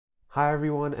Hi,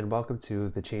 everyone, and welcome to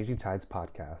the Changing Tides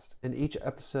podcast. In each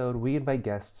episode, we invite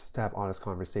guests to have honest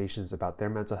conversations about their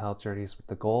mental health journeys with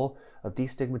the goal of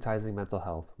destigmatizing mental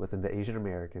health within the Asian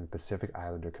American Pacific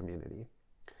Islander community.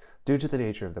 Due to the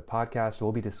nature of the podcast,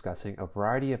 we'll be discussing a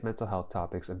variety of mental health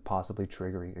topics and possibly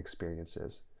triggering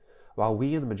experiences. While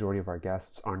we and the majority of our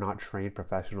guests are not trained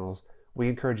professionals, we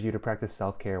encourage you to practice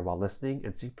self-care while listening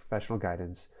and seek professional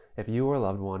guidance if you or a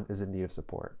loved one is in need of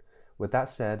support. With that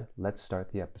said, let's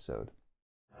start the episode.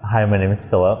 Hi, my name is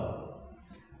Philip,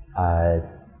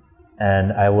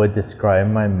 and I would describe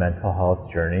my mental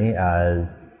health journey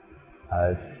as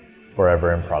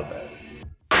forever in progress.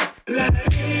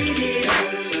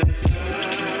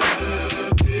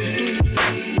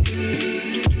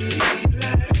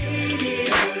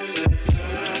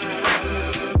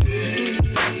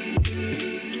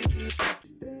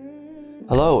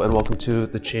 Hello and welcome to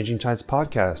the Changing Tides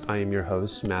podcast. I am your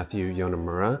host, Matthew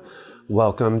Yonamura.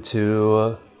 Welcome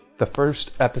to the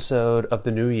first episode of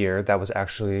the new year that was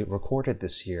actually recorded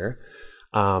this year.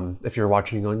 If you're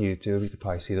watching on YouTube, you could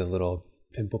probably see the little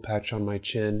pimple patch on my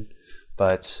chin,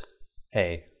 but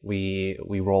hey, we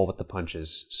roll with the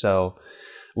punches. So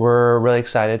we're really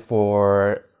excited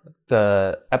for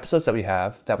the episodes that we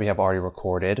have already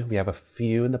recorded. We have a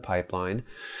few in the pipeline,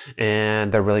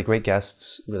 and they're really great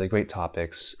guests, really great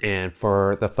topics. And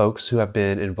for the folks who have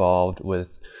been involved with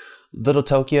Little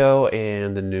Tokyo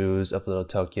and the news of Little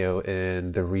Tokyo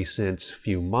in the recent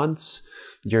few months,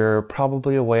 you're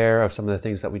probably aware of some of the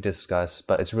things that we discuss,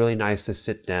 but it's really nice to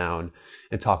sit down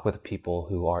and talk with people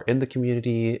who are in the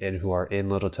community and who are in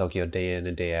Little Tokyo day in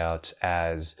and day out.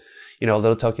 As you know,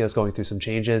 Little Tokyo is going through some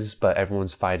changes, but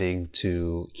everyone's fighting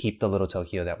to keep the Little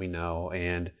Tokyo that we know.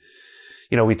 And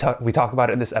you know, we talk about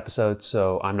it in this episode,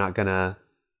 so I'm not gonna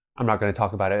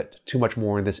talk about it too much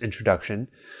more in this introduction.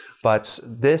 But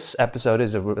this episode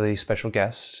is a really special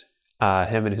guest.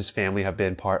 Him and his family have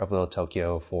been part of Little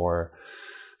Tokyo for,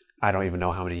 I don't even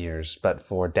know how many years, but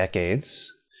for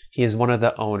decades. He is one of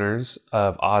the owners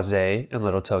of Hirose in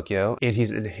Little Tokyo, and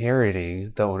he's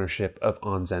inheriting the ownership of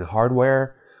Onzen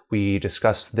Hardware. We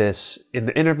discussed this in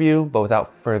the interview, but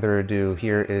without further ado,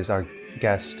 here is our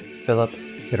guest, Philip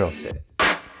Hirose.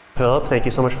 Philip, thank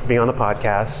you so much for being on the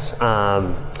podcast.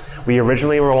 We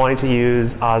originally were wanting to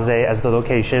use Hirose as the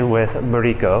location with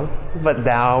Mariko, but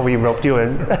now we roped you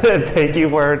in. Thank you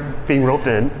for being roped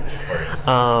in.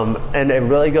 And it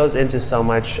really goes into so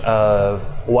much of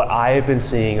what I've been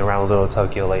seeing around Little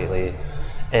Tokyo lately,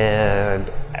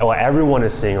 and what everyone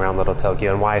is seeing around Little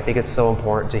Tokyo, and why I think it's so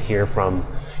important to hear from,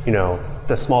 you know,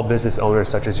 the small business owners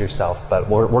such as yourself. But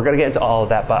we're going to get into all of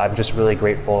that, but I'm just really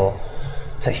grateful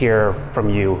to hear from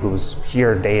you, who's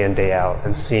here day in, day out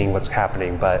and seeing what's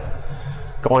happening. But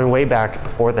going way back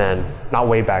before then, not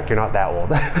way back, you're not that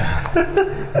old.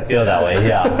 I feel that way,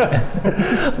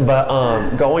 yeah.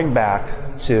 But going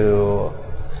back to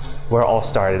where it all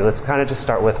started, let's kind of just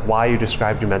start with why you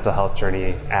described your mental health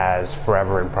journey as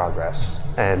forever in progress,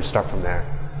 and start from there.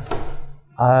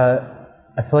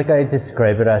 I feel like I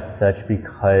describe it as such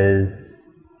because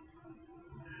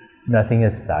nothing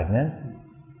is stagnant.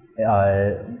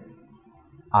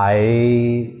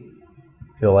 I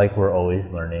feel like we're always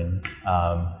learning,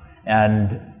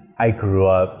 and I grew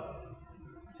up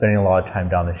spending a lot of time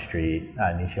down the street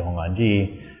at Nishi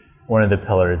Honganji. One of the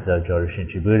pillars of Jodo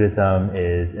Shinshu Buddhism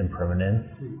is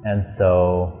impermanence, and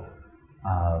so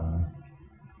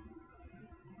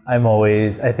I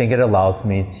think it allows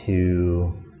me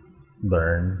to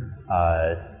learn,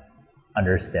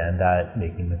 understand that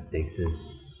making mistakes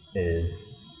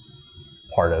is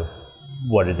part of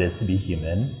what it is to be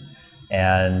human,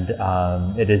 and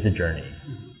it is a journey.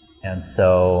 And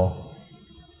so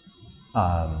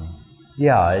I'm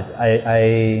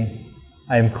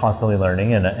constantly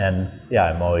learning, and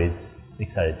I'm always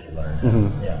excited to learn.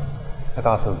 Mm-hmm. Yeah, that's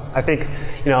awesome. I think,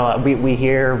 you know, we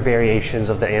hear variations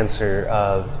of the answer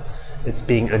of it's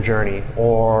being a journey,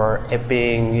 or it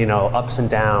being, you know, ups and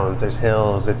downs, there's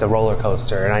hills, it's a roller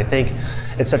coaster. And I think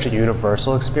it's such a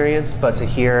universal experience, but to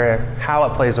hear how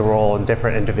it plays a role in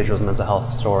different individuals' mental health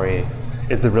story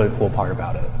is the really cool part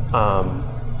about it.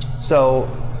 So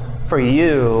for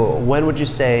you, when would you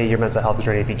say your mental health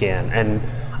journey began? And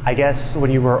I guess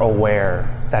when you were aware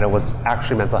that it was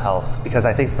actually mental health, because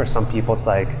I think for some people it's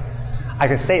like, I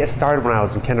could say it started when I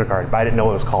was in kindergarten, but I didn't know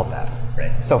it was called that.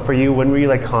 right. So for you, when were you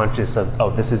like conscious of, oh,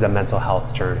 this is a mental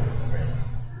health journey?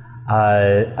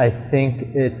 I think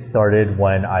it started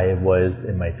when I was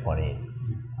in my 20s,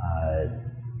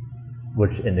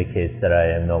 which indicates that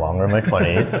I am no longer in my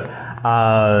 20s.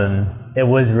 It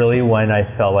was really when I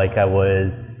felt like I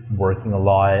was working a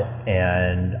lot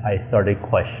and I started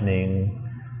questioning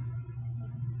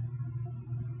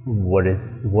what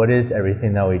is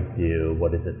everything that we do,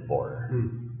 what is it for?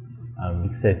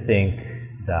 Because I think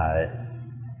that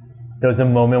there was a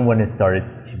moment when it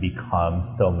started to become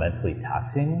so mentally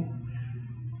taxing,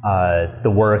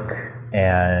 the work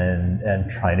and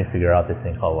trying to figure out this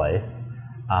thing called life.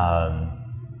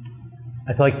 I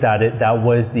feel like that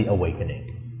was the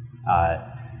awakening, right?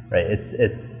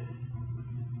 It's.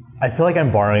 I feel like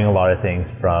I'm borrowing a lot of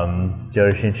things from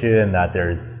Jodo Shinshu, and that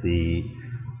there's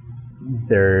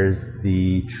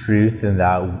the truth in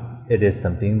that it is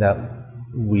something that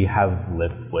we have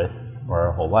lived with for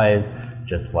our whole lives,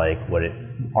 just like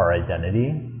our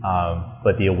identity.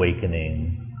 But the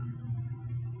awakening,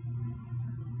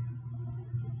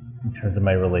 in terms of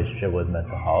my relationship with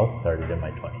mental health, started in my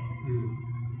 20s.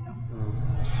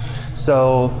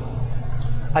 So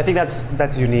I think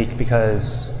that's unique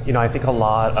because, I think a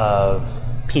lot of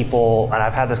people, and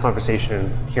I've had this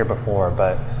conversation here before,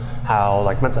 but how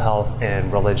like mental health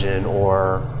and religion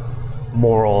or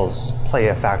morals play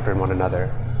a factor in one another.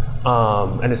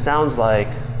 And it sounds like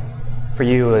for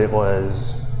you it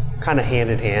was kind of hand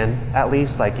in hand, at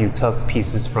least, like you took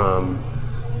pieces from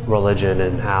religion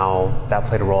and how that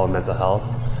played a role in mental health.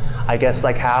 I guess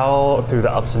like how, through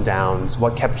the ups and downs,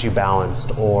 what kept you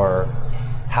balanced, or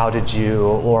how did you,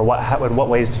 or in what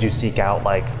ways did you seek out,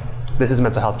 like, this is a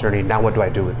mental health journey, now what do I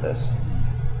do with this?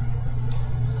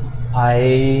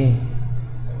 I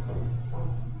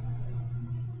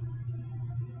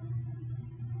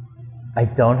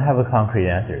don't have a concrete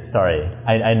answer, sorry.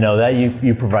 I know that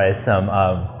you provided some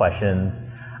questions,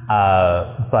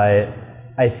 but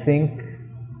I think,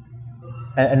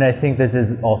 and I think this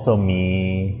is also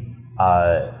me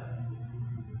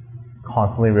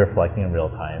constantly reflecting in real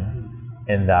time,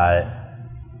 in that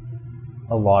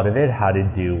a lot of it had to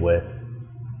do with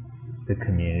the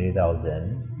community that I was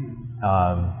in,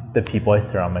 the people I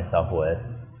surround myself with,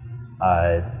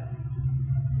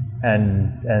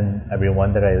 and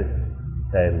everyone that I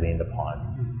leaned upon,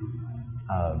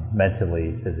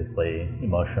 mentally, physically,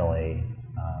 emotionally.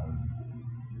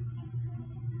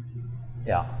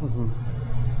 Yeah. Mm-hmm.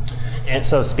 And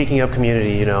so, speaking of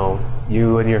community,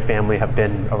 you and your family have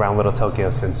been around Little Tokyo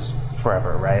since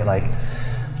forever, right? Like,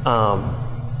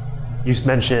 you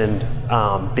mentioned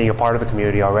being a part of the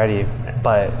community already,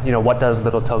 but what does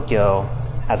Little Tokyo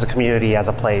as a community, as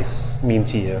a place, mean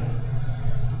to you?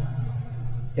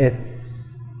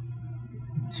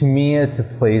 To me, it's a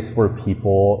place where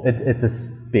people, it's a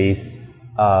space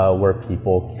where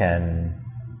people can,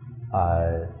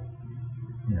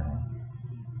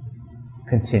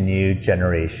 continue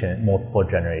multiple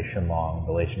generation long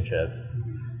relationships,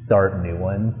 start new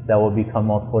ones that will become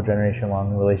multiple generation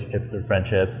long relationships or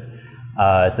friendships.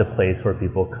 It's a place where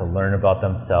people can learn about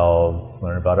themselves,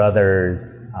 learn about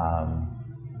others.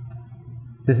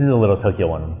 This is a Little Tokyo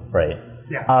one, right?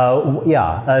 Yeah.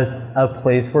 A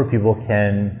place where people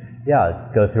can,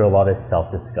 go through a lot of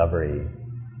self-discovery.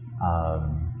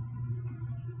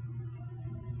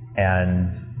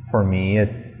 And for me,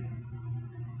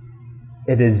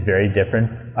 it is very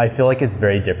different. I feel like it's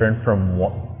very different from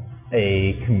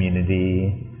a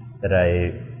community that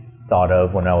I thought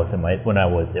of when I was in my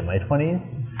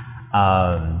 20s,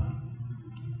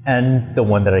 and the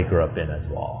one that I grew up in as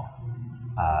well,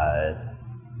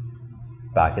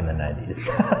 back in the 90s.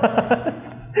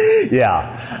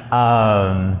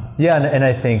 And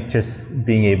I think just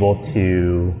being able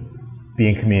to be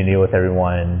in community with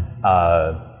everyone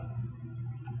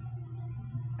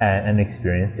and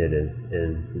experience it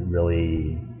is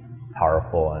really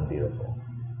powerful and beautiful.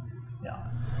 Yeah.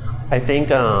 I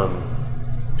think,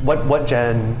 what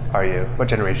gen are you? What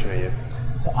generation are you?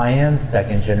 So I am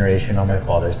second generation on my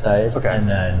father's side, okay, and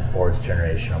then fourth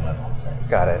generation on my mom's side.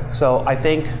 Got it. So I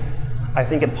think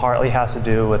it partly has to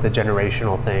do with the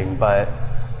generational thing, but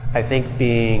I think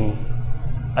being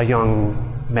a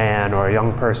young man or a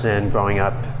young person growing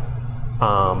up,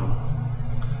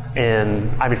 and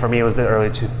I mean, for me, it was the early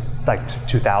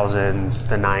 2000s,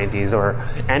 the 90s, or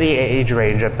any age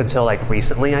range up until like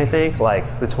recently, I think,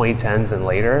 like the 2010s and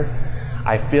later.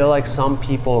 I feel like some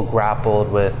people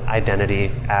grappled with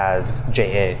identity as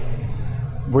JA.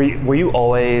 Were you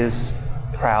always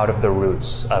proud of the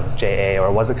roots of JA, or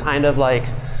was it kind of like,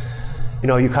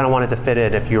 you kind of wanted to fit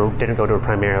in if you didn't go to a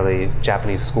primarily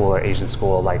Japanese school or Asian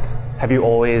school? Like, have you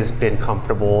always been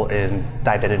comfortable in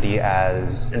the identity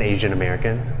as an Asian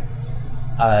American?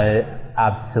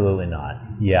 Absolutely not.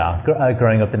 Yeah,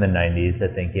 growing up in the 90s,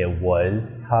 I think it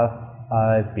was tough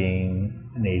being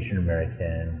an Asian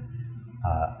American,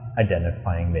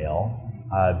 identifying male,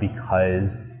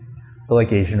 because I feel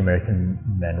like Asian American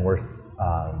men were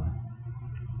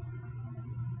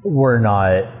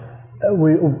not.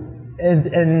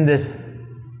 in this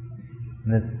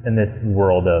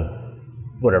world of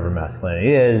whatever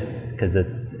masculinity is, because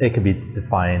it could be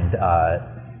defined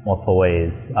multiple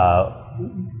ways.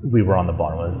 We were on the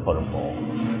bottom of the totem pole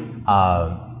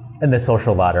in the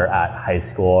social ladder at high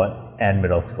school and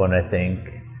middle school, and I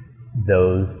think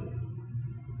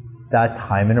that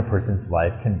time in a person's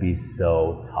life can be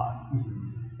so tough,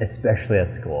 especially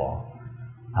at school.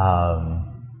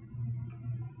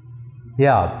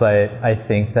 But I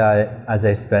think that as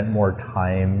I spent more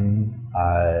time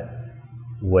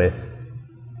with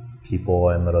people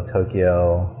in Little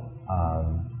Tokyo,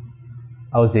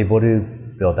 I was able to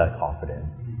build that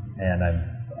confidence, and I'm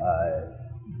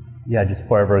just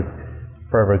forever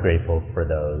grateful for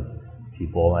those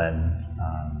people. And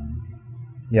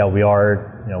we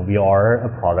are a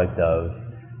product of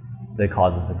the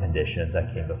causes and conditions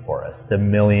that came before us, the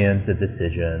millions of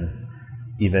decisions,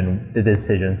 even the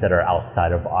decisions that are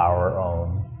outside of our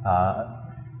own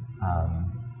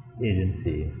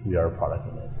agency. We are a product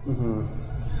of it. Mm-hmm.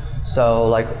 So,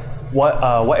 like,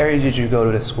 what area did you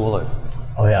go to school in?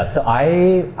 Oh yeah, so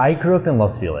I grew up in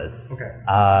Los Feliz,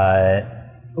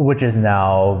 which is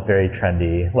now very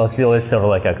trendy. Los Feliz, Silver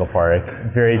Lake Echo Park,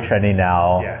 very trendy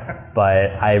now. Yeah.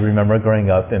 But I remember growing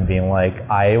up and being like,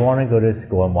 I want to go to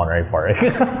school in Monterey Park.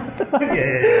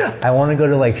 I want to go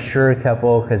to like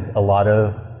Shirikepo, because a lot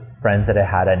of friends that I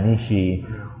had at Nishi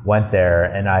went there,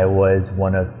 and I was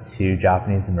one of 2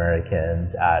 Japanese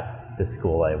Americans at the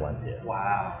school I went to.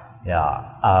 Wow.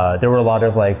 Yeah. There were a lot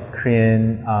of like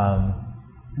Korean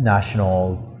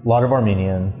nationals, a lot of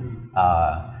Armenians,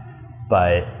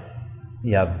 but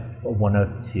one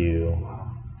of two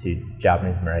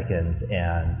Japanese Americans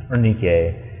or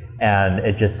Nikkei, and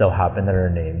it just so happened that our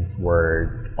names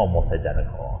were almost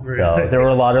identical. Really? So there were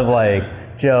a lot of like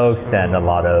jokes and a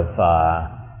lot of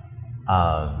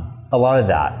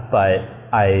that, but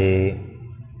I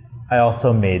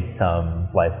also made some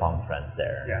lifelong friends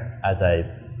there as I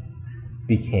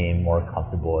became more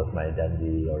comfortable with my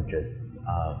identity, or just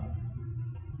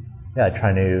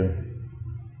trying to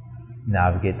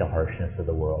navigate the harshness of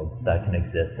the world that can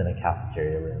exist in a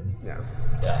cafeteria room.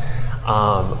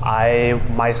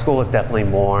 My school was definitely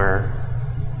more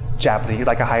Japanese,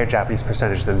 like a higher Japanese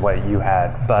percentage than what you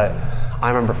had. But I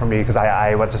remember for me, because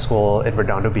I went to school in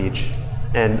Redondo Beach,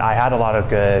 and I had a lot of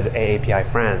good AAPI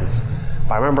friends.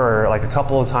 But I remember like a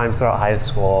couple of times throughout high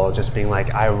school just being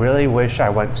like, I really wish I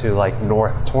went to like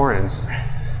North Torrance,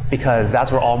 because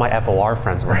that's where all my FOR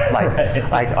friends were. Like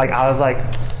I was like,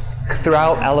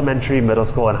 throughout elementary, middle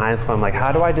school, and high school, I'm like,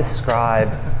 how do I describe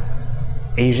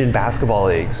Asian basketball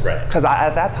leagues? Because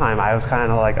at that time, I was kind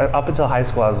of like, up until high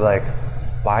school, I was like,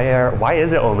 why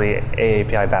is it only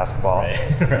AAPI basketball?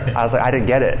 I was like, I didn't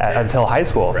get it until high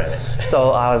school.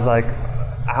 So I was like,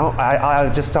 I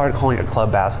just started calling it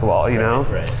club basketball, you know?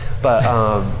 But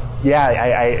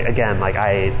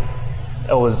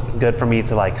it was good for me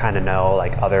to like kind of know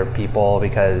like other people,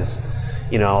 because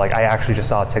like I actually just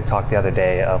saw a TikTok the other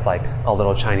day of like a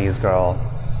little Chinese girl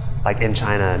like in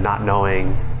China not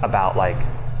knowing about like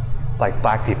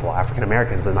black people, African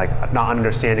Americans, and like not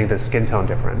understanding the skin tone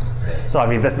difference. So I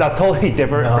mean that's totally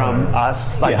different from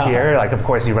us here. Like of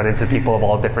course you run into people of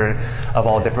all different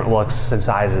looks and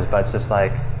sizes, but it's just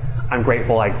like I'm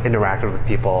grateful like interacted with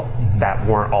people that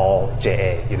weren't all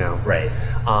JA,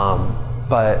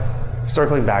 but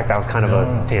circling back, that was kind of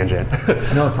a tangent.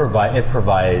 No, it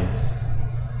provides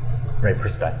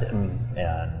perspective,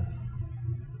 and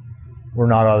we're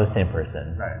not all the same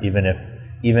person,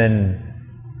 even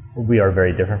we are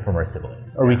very different from our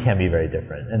siblings, or we can be very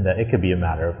different, and that it could be a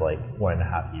matter of like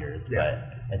 1.5 years, but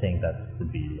I think that's the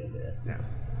beauty of it.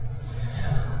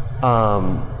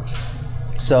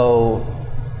 So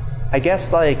I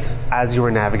guess like as you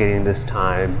were navigating this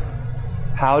time,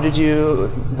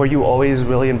 were you always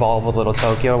really involved with Little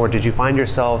Tokyo, or did you find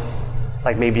yourself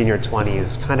like maybe in your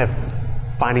 20s kind of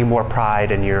finding more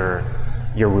pride in your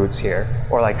roots here?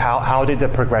 Or like how did the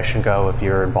progression go of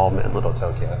your involvement in Little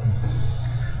Tokyo?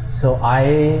 So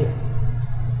I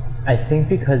think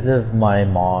because of my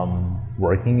mom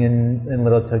working in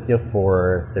Little Tokyo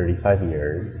for 35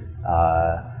 years,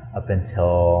 up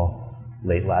until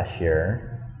late last year,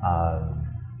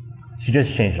 she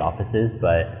just changed offices,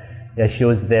 but yeah, she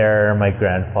was there. My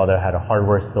grandfather had a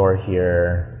hardware store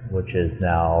here, which is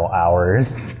now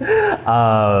ours.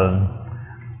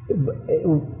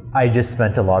 I just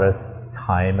spent a lot of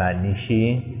time at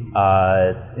Nishi,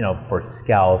 for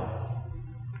scouts,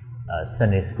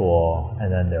 Sunday school,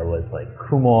 and then there was like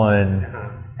Kumon,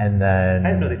 and then... I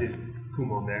didn't know they did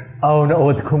Kumon there. Oh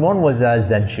no, the Kumon was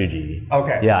Zenchuji.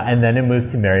 Okay. Yeah, and then it moved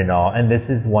to Marino, and this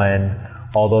is when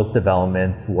all those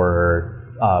developments were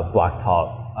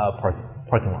blacktop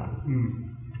parking lots.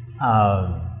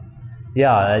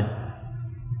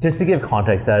 Just to give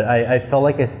context, that I felt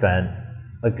like I spent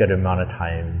a good amount of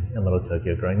time in Little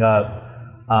Tokyo growing up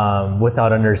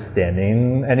without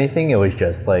understanding anything. It was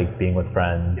just like being with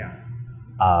friends,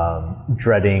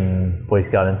 dreading Boy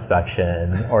Scout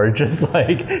inspection, or just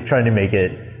like trying to make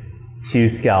it 2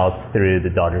 scouts through the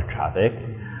Dodger traffic.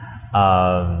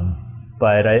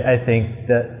 But I think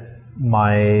that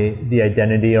the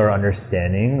identity or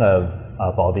understanding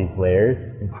of all these layers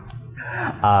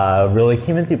really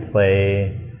came into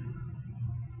play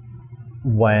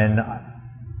when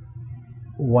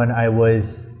I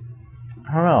was,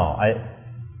 I don't know,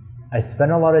 I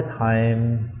spent a lot of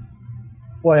time.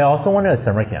 Well, I also went to a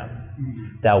summer camp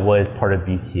that was part of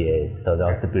BCA. So that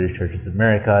was the Buddhist Churches of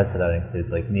America. So that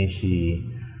includes like Nishi,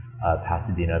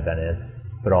 Pasadena,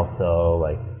 Venice, but also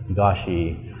like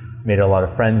Higashi. Made a lot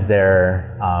of friends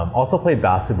there. Also played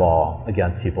basketball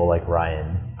against people like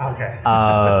Ryan. Okay.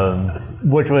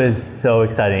 Which was so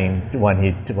exciting when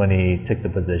he took the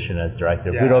position as director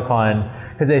of Budokan,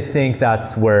 because I think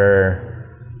that's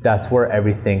where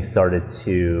everything started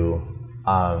to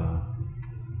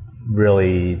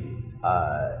really,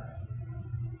 I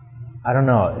don't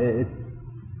know, it's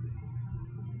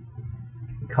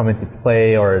come into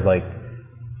play, or like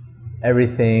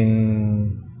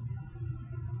everything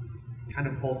kind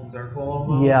of full circle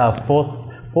almost. Yeah,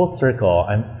 full circle.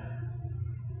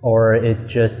 It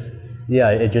just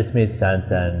made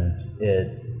sense, and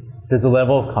there's a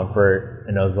level of comfort,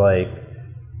 and I was like,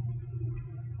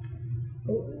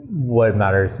 what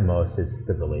matters most is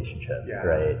the relationships,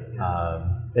 right?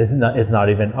 It's not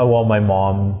even, my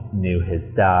mom knew his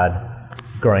dad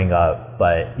growing up,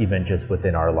 but even just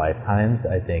within our lifetimes,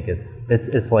 I think it's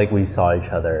like we saw each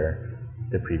other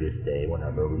the previous day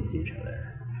whenever we see each other.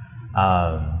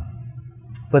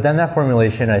 But then that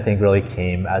formulation, I think, really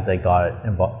came as I got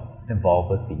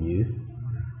involved with the youth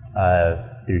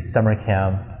through summer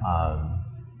camp,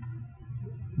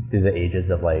 through the ages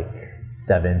of like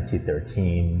 7 to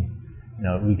 13.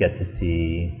 We get to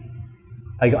see.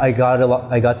 I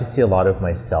got to see a lot of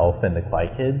myself and the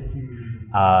Quiet Kids,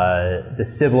 the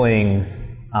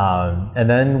siblings, and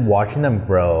then watching them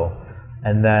grow,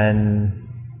 and then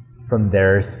from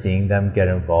there, seeing them get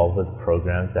involved with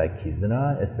programs at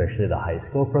Kizuna, especially the high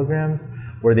school programs,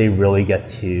 where they really get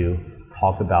to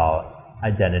talk about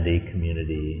identity,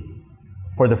 community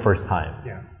for the first time.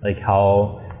 Like,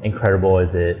 how incredible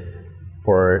is it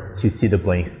to see the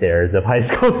blank stares of high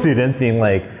school students being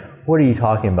like, what are you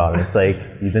talking about? And it's like,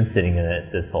 you've been sitting in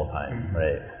it this whole time,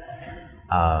 right?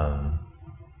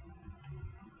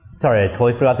 Sorry, I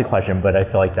totally forgot the question, but I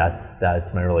feel like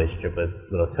that's my relationship with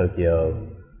Little Tokyo,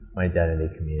 my identity,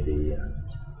 community, and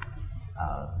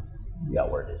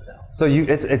where it is now. So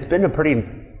it's been a pretty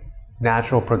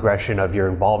natural progression of your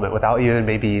involvement without even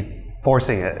maybe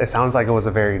forcing it. It sounds like it was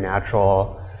a very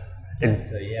natural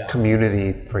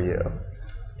community for you.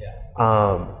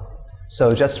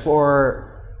 So just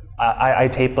I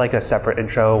taped like a separate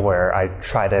intro where I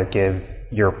try to give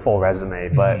your full resume,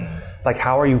 but like,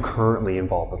 how are you currently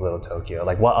involved with Little Tokyo?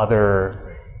 Like, what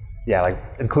other, like,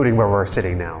 including where we're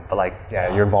sitting now, but like,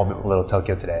 your involvement with Little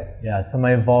Tokyo today. So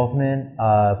my involvement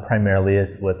primarily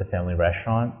is with a family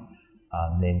restaurant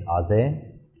named Aze.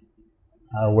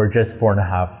 We're just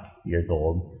 4.5 years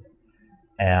old.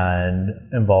 And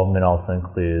involvement also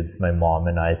includes my mom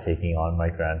and I taking on my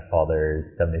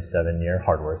grandfather's 77-year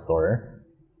hardware store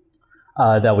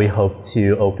that we hope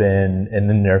to open in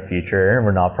the near future.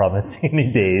 We're not promising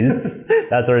any days.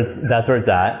 That's where it's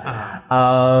at.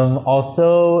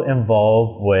 Also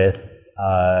involved with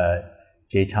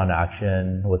J-Town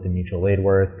Action with the mutual aid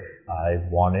work. I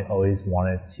always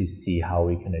wanted to see how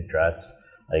we can address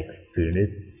like food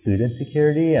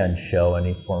insecurity and show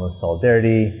any form of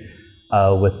solidarity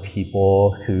with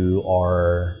people who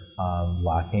are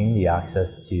lacking the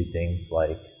access to things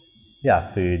like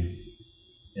food,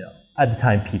 at the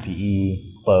time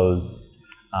PPE, clothes,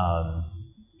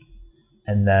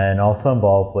 and then also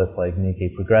involved with like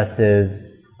Nikkei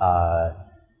Progressives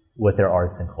with their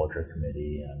arts and culture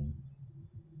committee. And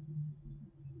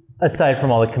aside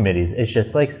from all the committees, it's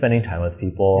just like spending time with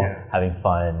people, having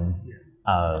fun.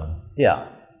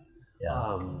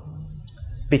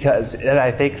 Because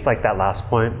I think like that last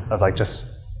point of like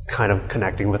just kind of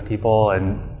connecting with people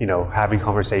and having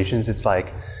conversations, it's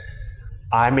like,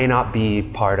 I may not be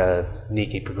part of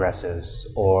Nikkei Progressives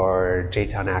or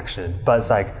J-Town Action, but it's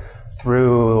like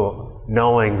through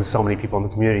knowing so many people in the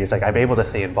community, it's like I'm able to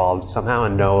stay involved somehow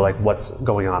and know like what's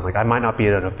going on. Like I might not be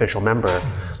an official member,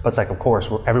 but it's like, of course,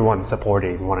 everyone's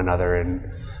supporting one another and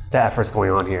the efforts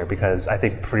going on here, because I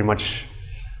think pretty much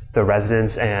the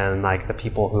residents and like the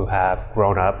people who have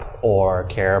grown up or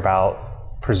care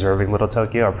about preserving Little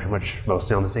Tokyo are pretty much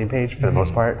mostly on the same page for the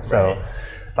most part. So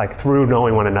like through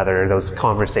knowing one another, those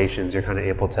conversations, you're kind of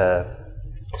able to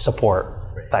support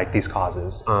like these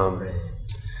causes.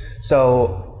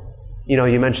 So, you know,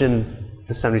 you mentioned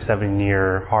the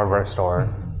 77-year hardware store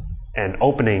and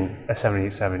opening a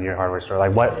 77-year hardware store.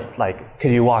 Like what, like,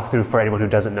 could you walk through for anyone who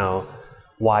doesn't know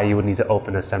why you would need to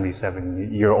open a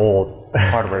 77-year-old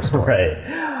hardware store?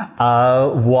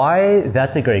 Why?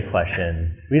 That's a great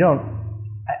question. We don't.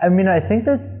 I mean, I think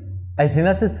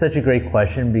that's such a great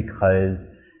question because,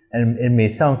 and it may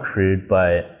sound crude,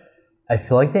 but I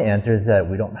feel like the answer is that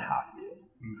we don't have to.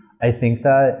 I think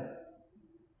that,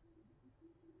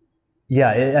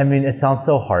 yeah. I mean, it sounds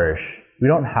so harsh. We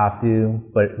don't have to,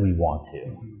 but we want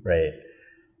to, right?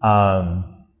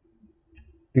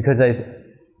 Because I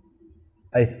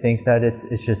think that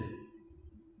it's just,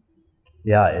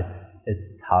 yeah,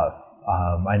 it's tough.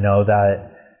 I know that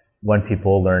when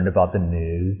people learned about the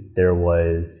news, there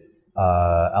was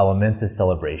elements of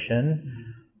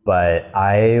celebration, but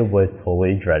I was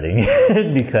totally dreading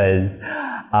it because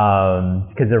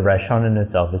the restaurant in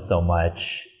itself is so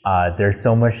much. There's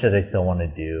so much that I still want to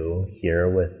do here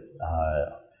with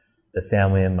the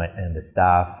family and the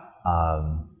staff.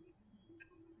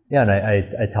 Yeah, and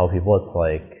I tell people it's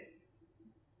like.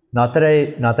 Not that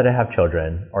I have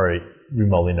children or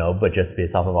remotely know, but just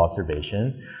based off of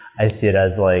observation, I see it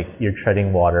as like you're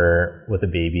treading water with a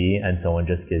baby and someone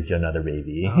just gives you another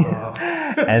baby. Oh.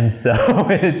 And so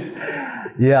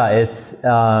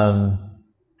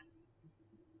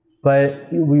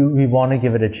but we want to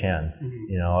give it a chance.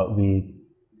 You know,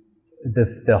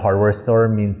 the hardware store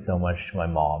means so much to my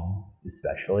mom,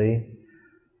 especially.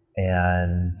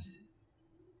 And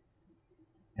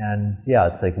yeah,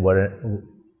 it's like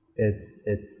it's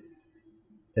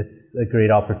a great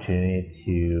opportunity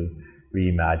to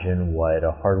reimagine what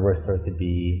a hardware store could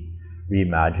be,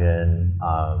 reimagine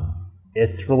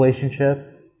its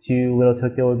relationship to Little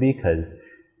Tokyo would be, because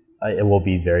it will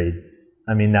be very,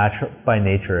 I mean, by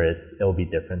nature, it will be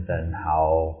different than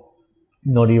how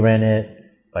Nori ran it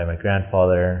by my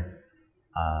grandfather.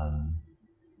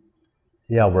 So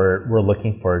yeah, we're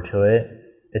looking forward to it.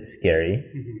 It's scary.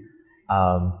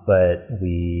 But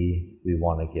we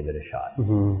want to give it a shot.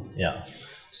 Yeah.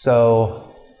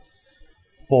 So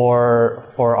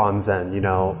for onsen, you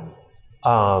know,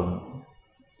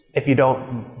 if you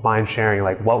don't mind sharing,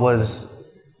 like what was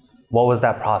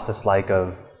that process like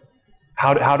of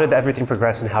how did everything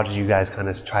progress and how did you guys kind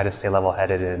of try to stay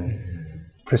level-headed in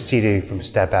proceeding from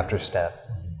step after step?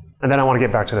 And then I want to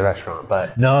get back to the restaurant,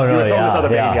 but no, you were throwing this other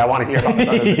baby. I want to hear about this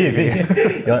other baby.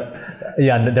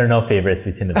 Yeah, there are no favorites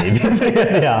between the babies.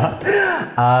 Yeah.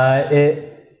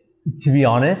 To be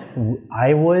honest,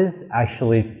 I was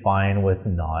actually fine with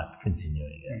not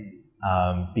continuing it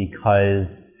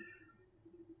because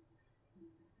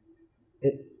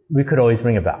we could always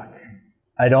bring it back.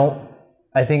 I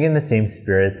think in the same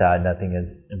spirit that nothing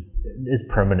is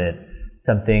permanent,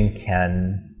 something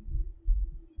can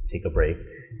take a break.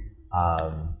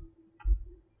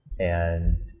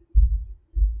 And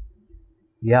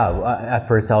yeah, at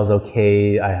first I was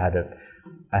okay. I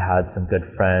had some good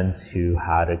friends who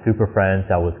had a group of friends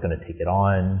that was going to take it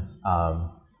on.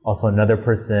 Also another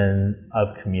person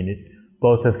of community,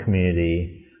 both of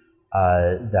community,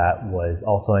 that was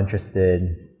also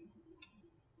interested.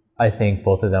 I think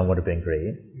both of them would have been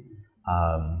great.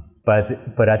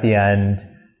 But at the end,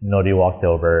 Nori walked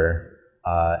over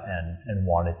and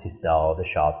wanted to sell the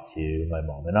shop to my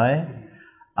mom and I.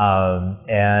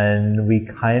 And we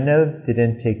kind of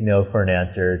didn't take no for an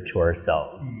answer to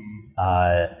ourselves.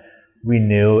 We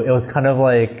knew, it was kind of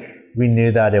like, we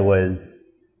knew that it was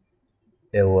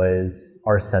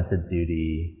our sense of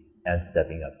duty and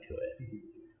stepping up to it.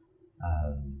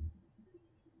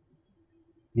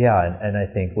 And I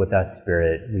think with that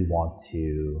spirit, we want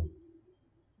to,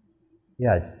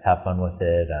 just have fun with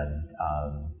it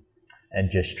and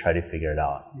just try to figure it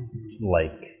out,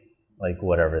 like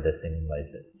whatever this thing in life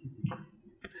is.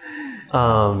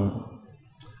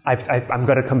 I'm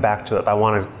going to come back to it, but I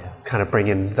want to kind of bring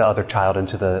in the other child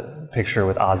into the picture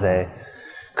with Aze.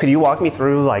 Could you walk me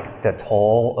through like the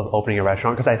toll of opening a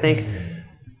restaurant? Because I think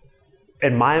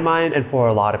in my mind and for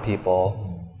a lot of people,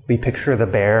 we picture The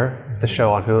Bear, the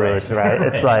show on Hulu, right?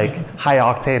 It's like high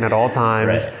octane at all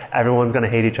times. Right. Everyone's going to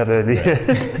hate each other at the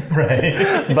end.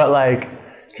 Right. But like,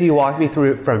 can you walk me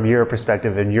through it from your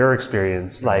perspective and your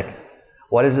experience? Like,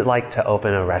 what is it like to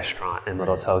open a restaurant in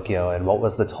Little Tokyo, and what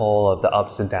was the toll of the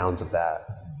ups and downs of that?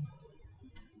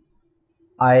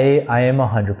 I am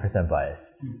 100%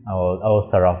 biased. I will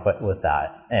start off with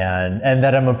that, and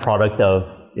that I'm a product of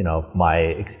my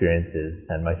experiences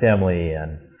and my family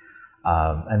and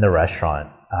the restaurant.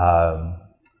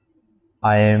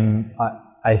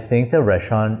 I think the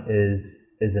restaurant is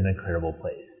an incredible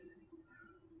place.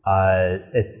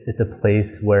 It's a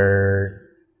place where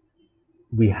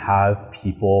we have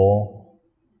people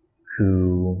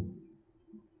who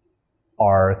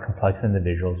are complex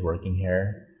individuals working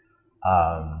here.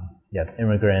 You have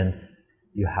immigrants,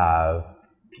 you have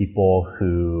people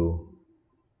who,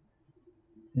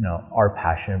 are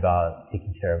passionate about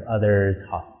taking care of others,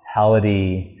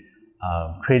 hospitality,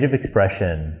 creative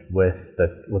expression with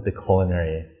the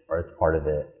culinary arts part of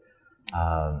it.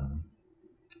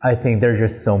 I think there's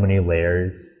just so many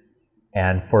layers,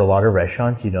 and for a lot of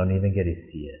restaurants, you don't even get to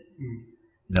see it.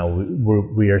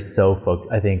 We are so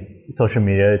focused. I think social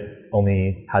media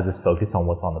only has this focus on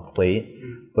what's on the plate.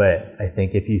 But I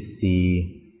think if you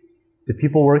see the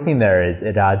people working there,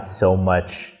 it adds so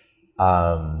much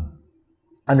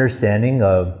understanding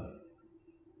of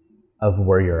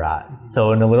where you're at.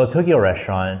 So in a Little Tokyo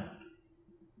restaurant,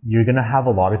 you're going to have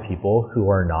a lot of people who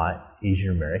are not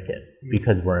Asian American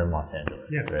because we're in Los Angeles,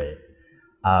 right?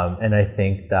 And I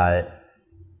think that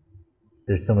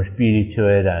there's so much beauty to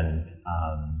it, and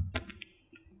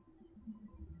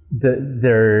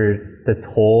the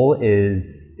toll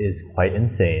is quite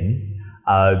insane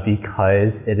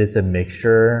because it is a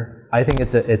mixture. I think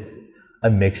it's a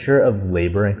mixture of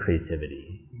labor and creativity.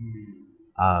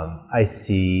 I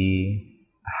see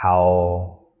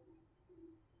how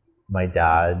my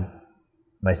dad,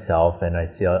 myself, and I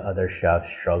see other chefs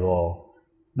struggle.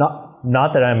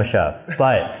 Not that I'm a chef,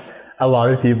 but a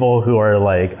lot of people who are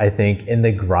I think in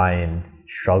the grind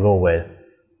struggle with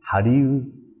how do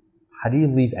you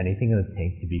leave anything in the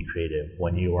tank to be creative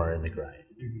when you are in the grind,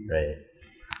 right?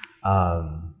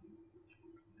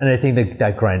 And I think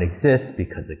that grind exists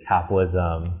because of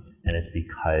capitalism, and it's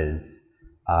because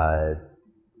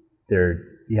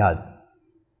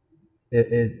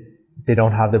they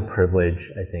don't have the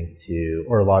privilege, I think,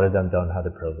 or a lot of them don't have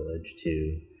the privilege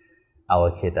to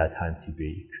allocate that time to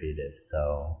be creative.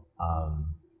 So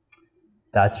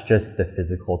that's just the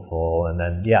physical toll, and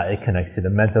then it connects to the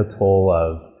mental toll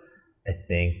of, I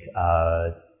think,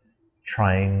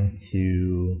 trying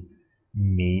to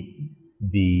meet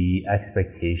the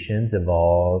expectations of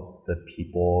all the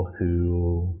people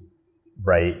who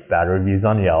write bad reviews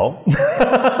on Yelp.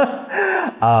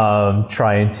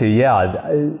 Trying to,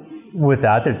 with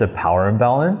that, there's a power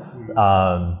imbalance.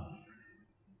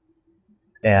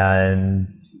 And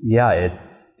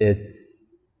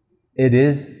it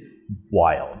is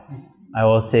wild. I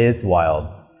will say it's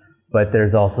wild. But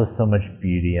there's also so much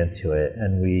beauty into it.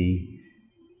 And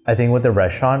I think with the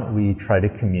restaurant, we try to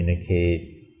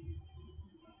communicate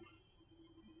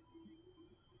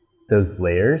those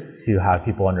layers to have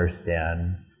people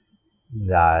understand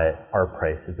that our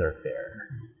prices are fair.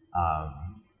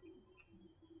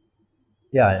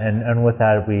 And with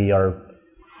that,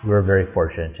 we're very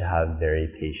fortunate to have very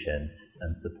patient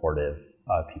and supportive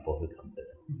people who come through.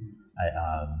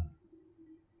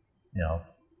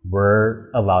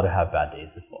 We're allowed to have bad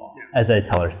days as well, as I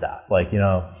tell our staff. I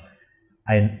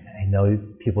know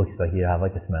people expect you to have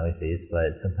a smiley face,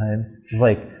 but sometimes just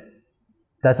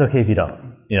that's okay if you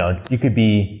don't. You could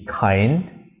be kind,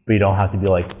 but you don't have to be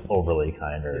overly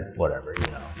kind or whatever.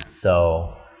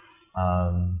 So,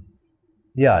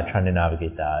 trying to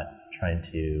navigate that, trying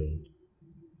to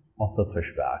also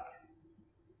push back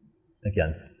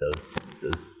against those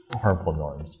harmful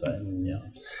norms. But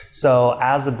So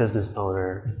as a business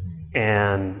owner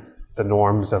and the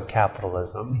norms of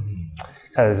capitalism,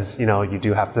 because you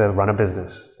do have to run a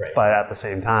business, right, but at the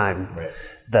same time, right,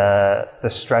 the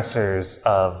stressors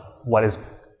of what is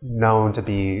known to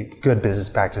be good business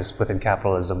practice within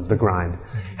capitalism, the grind.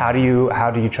 How do you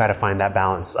try to find that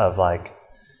balance of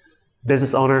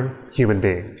business owner, human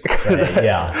being? Right,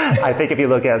 I think if you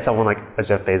look at someone like a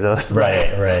Jeff Bezos,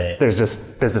 right, there's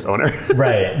just business owner.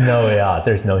 Right. No,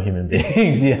 there's no human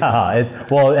beings.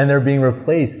 And they're being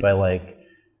replaced by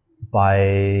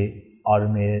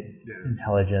automated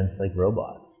intelligence,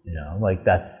 robots.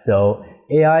 That's so.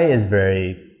 AI is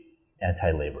very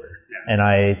anti-labor, and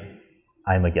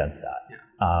I'm against that.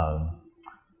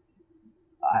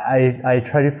 I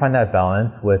try to find that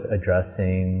balance with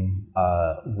addressing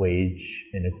wage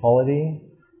inequality.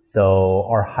 So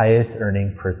our highest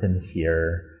earning person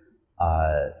here,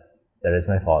 that is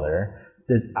my father,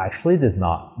 does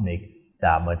not make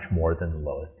that much more than the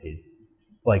lowest paid,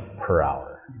 per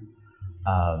hour.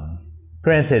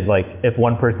 Granted, if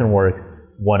one person works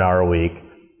 1 hour a week,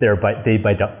 they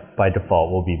by by default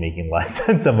will be making less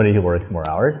than somebody who works more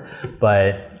hours.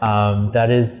 But that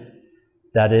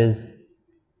is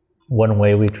one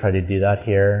way we try to do that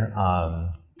here,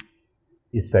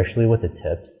 especially with the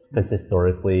tips, because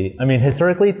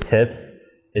historically tips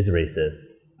is racist.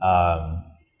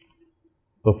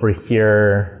 But for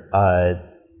here,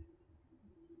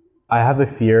 I have a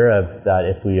fear of that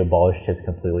if we abolish tips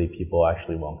completely, people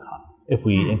actually won't come. If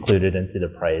we include it into the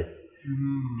price,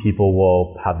 people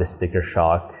will have the sticker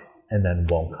shock and then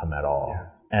won't come at all. Yeah.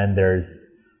 And there's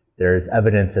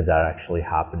evidence of that actually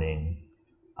happening.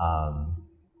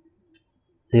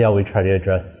 So yeah, we try to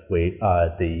address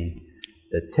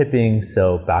the tipping,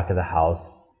 so back of the house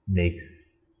makes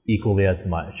equally as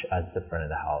much as the front of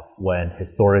the house, when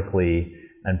historically,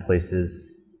 and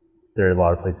there are a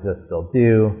lot of places that still do,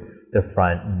 the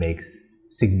front makes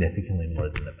significantly more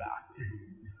than the back.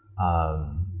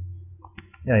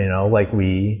 Like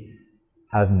we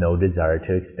have no desire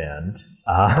to expand.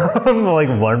 Like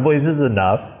one place is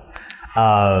enough.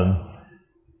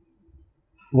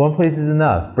 One place is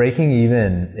enough. Breaking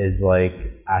even is like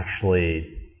actually,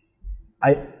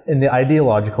 in the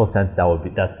ideological sense,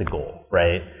 that's the goal,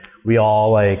 right? We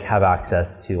all like have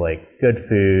access to like good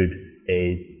food,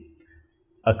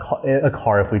 a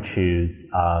car if we choose,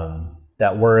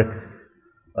 that works.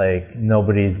 Like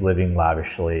nobody's living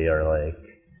lavishly or like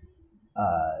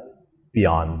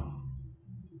beyond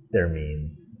their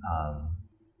means.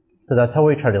 So that's how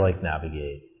we try to like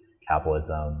navigate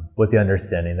capitalism, with the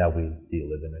understanding that we do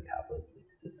live in a capitalistic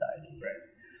society. Right.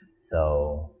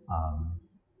 So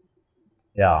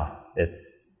yeah,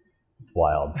 it's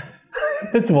wild.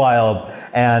 It's wild,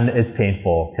 and it's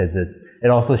painful because it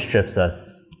also strips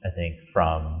us, I think,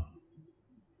 from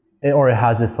it, or it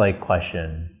has us like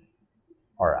question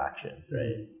our actions,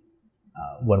 right?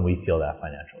 When we feel that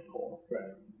financial toll. So,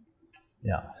 right.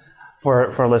 Yeah.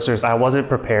 For listeners, I wasn't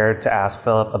prepared to ask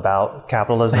Philip about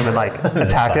capitalism and like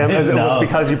attack him. It was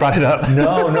because you brought it up.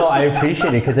 No, I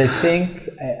appreciate it because I think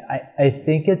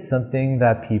it's something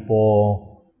that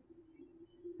people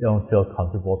don't feel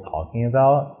comfortable talking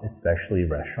about, especially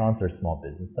restaurants or small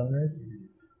business owners.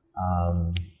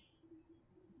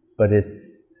 But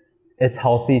it's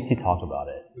healthy to talk about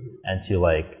it and to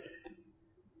like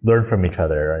learn from each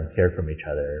other and hear from each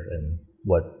other and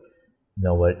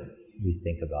know what we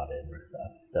think about it and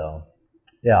stuff. So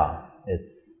yeah, it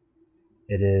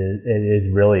is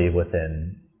really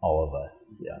within all of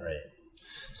us. Yeah, right.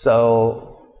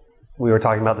 So we were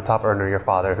talking about the top earner, your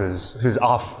father, who's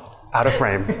out of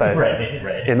frame, but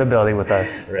right. in the building with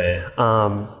us. Right.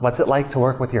 What's it like to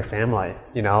work with your family?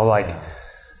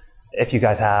 If you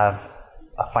guys have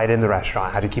a fight in the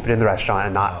restaurant, how do you keep it in the restaurant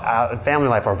and not out in family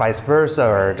life, or vice versa,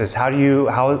 or just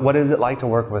what is it like to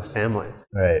work with family?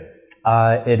 Right.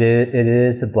 It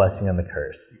is a blessing and a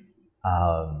curse.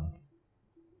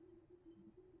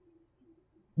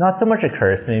 Not so much a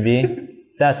curse, maybe.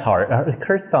 That's hard. A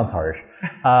curse sounds harsh.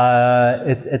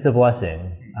 It's a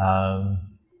blessing.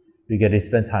 We get to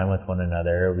spend time with one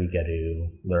another. We get to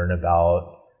learn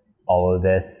about all of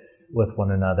this with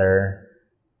one another.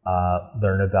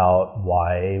 Learn about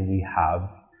why we have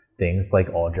things like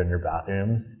all gender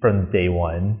bathrooms from day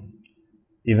one.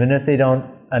 Even if they don't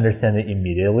understand it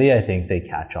immediately, I think they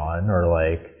catch on, or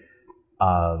like,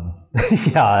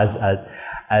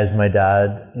 as my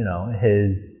dad,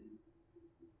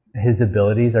 his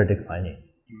abilities are declining.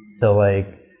 So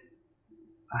like,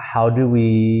 how do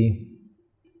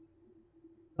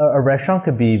a restaurant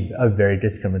could be a very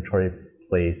discriminatory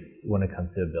place when it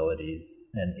comes to abilities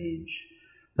and age.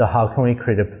 So how can we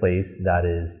create a place that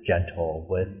is gentle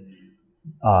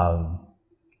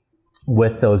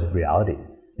with those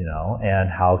realities, and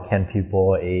how can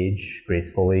people age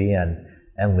gracefully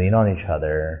and lean on each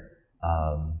other,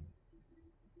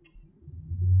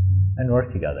 and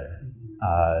work together?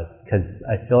 Because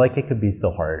I feel like it could be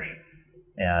so harsh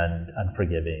and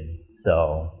unforgiving.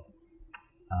 So,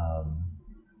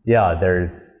 you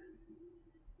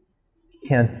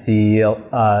can't see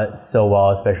so well,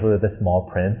 especially with the small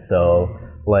print. So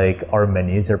like our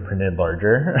menus are printed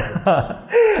larger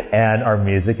and our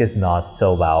music is not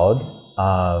so loud.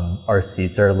 Our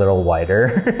seats are a little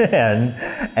wider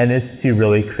and it's to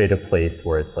really create a place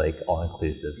where it's like all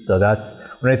inclusive. So that's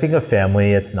when I think of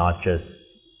family, it's not just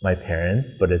my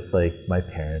parents, but it's like my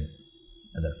parents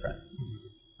and their friends.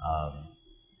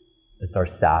 It's our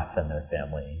staff and their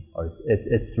family, or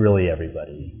it's really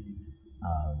everybody.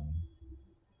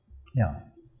 Yeah.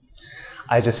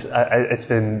 It's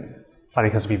been funny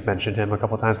because we've mentioned him a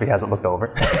couple of times, but he hasn't looked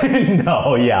over.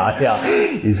 No, yeah.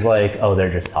 He's like, oh,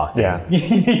 they're just talking. Yeah.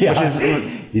 Yeah.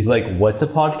 He's like, what's a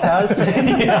podcast?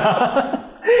 Yeah.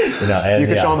 You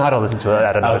can show them how to listen to it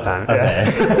at another time. Okay.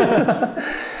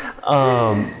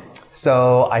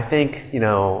 So I think,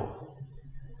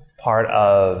 part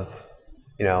of,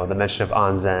 the mention of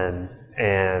onsen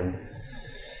and,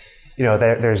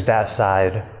 there's that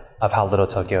side of how Little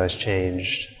Tokyo has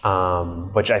changed,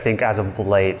 which I think as of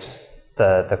late,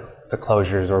 the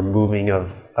closures or moving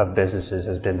of businesses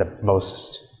has been the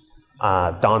most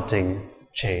daunting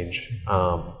change.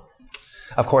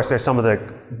 Of course, there's some of the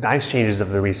nice changes of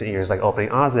the recent years, like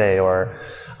opening Aze, or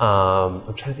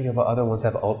I'm trying to think of what other ones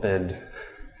have opened.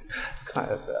 It's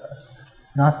kind of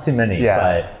not too many,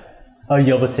 but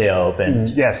Yobuseo opened.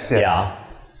 Yes. Yeah.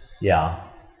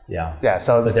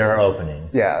 So but there are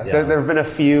openings. Yeah. There have been a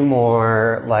few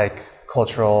more like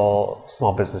cultural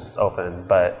small businesses open,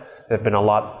 but there have been a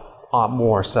lot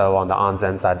more so on the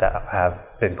onsen side that have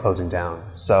been closing down.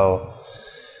 So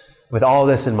with all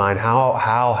this in mind,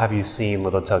 how have you seen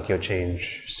Little Tokyo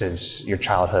change since your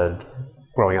childhood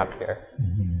growing up here?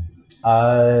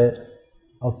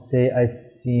 I'll say I've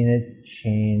seen it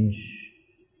change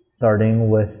starting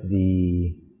with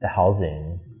the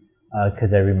housing,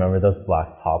 because I remember those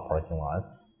blacktop parking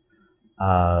lots.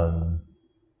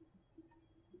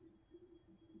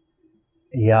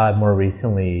 More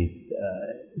recently,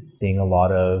 seeing a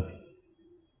lot of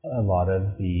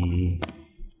the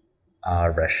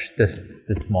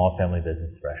the small family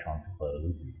business restaurants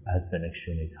close has been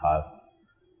extremely tough.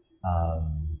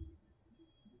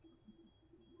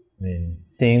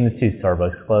 Seeing the 2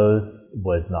 Starbucks close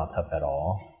was not tough at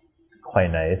all. It's quite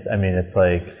nice. It's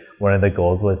like one of the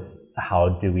goals was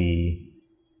how do we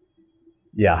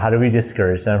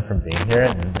discourage them from being here?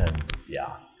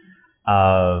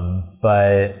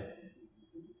 But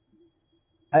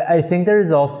I think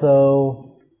there's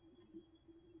also,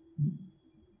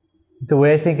 the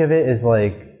way I think of it is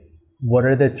like, what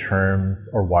are the terms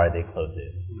or why are they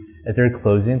closing? If they're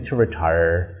closing to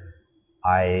retire,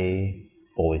 I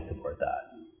fully support that.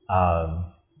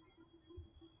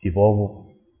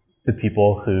 The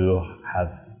people who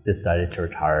have decided to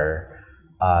retire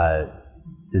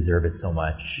deserve it so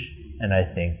much, and I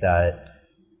think that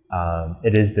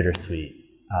it is bittersweet.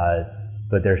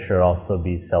 But there should also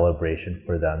be celebration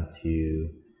for them to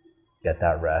get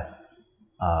that rest.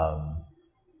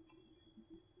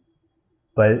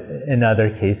 But in other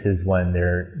cases, when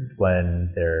they're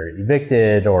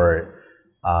evicted or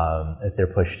if they're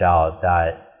pushed out,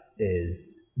 that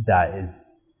is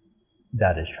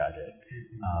tragic.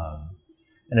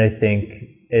 And I think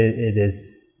it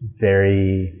is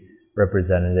very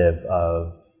representative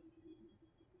of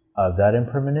that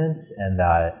impermanence, and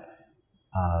that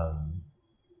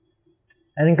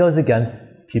and it goes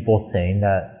against people saying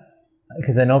that,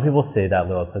 because I know people say that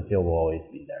Little Tokyo will always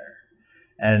be there,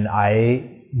 and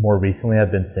I more recently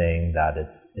have been saying that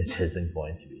it isn't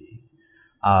going to be.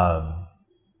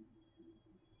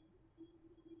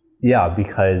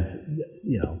 Because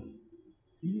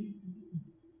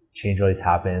change always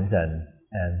happens, and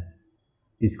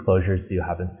these closures do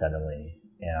happen suddenly,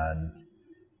 and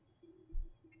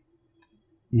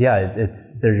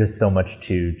there's just so much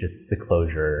to just the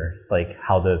closure. It's like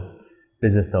how the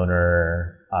business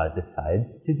owner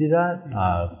decides to do that.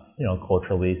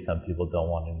 Culturally, some people don't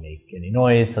want to make any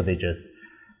noise, so they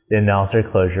announce their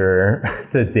closure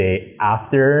the day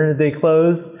after they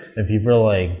close, and people are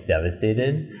like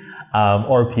devastated.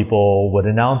 Or people would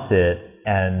announce it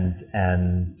and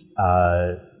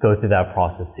go through that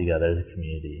process together as a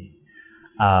community.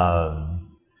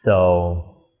 So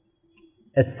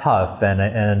it's tough,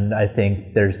 and I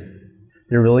think there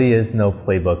really is no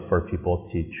playbook for people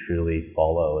to truly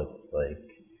follow. It's like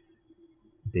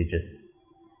they just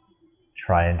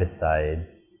try and decide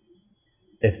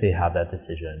if they have that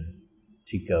decision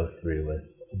to go through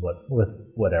with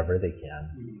whatever they can.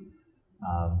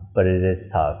 But it is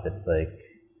tough. It's like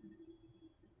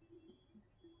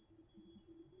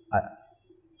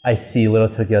I see Little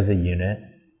Tokyo as a unit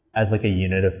of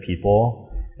people,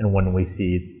 and when we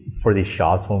see for these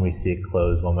shops, when we see it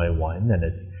close one by one, then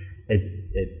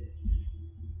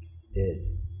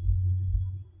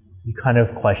you kind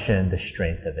of question the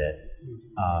strength of it.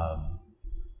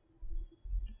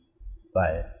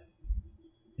 But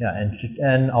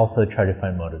and also try to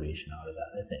find motivation out of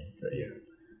that, I think, right?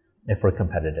 If we're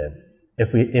competitive,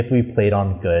 if we played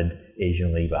on good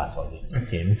Asian League basketball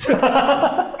teams.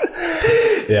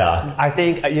 I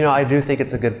think I do think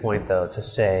it's a good point though to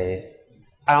say,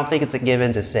 I don't think it's a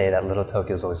given to say that Little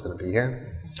Tokyo is always going to be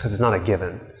here, because it's not a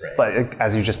given. Right. But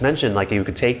as you just mentioned, like you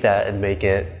could take that and make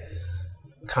it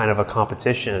kind of a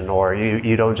competition, or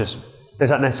you don't just,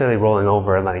 it's not necessarily rolling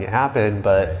over and letting it happen,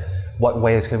 but what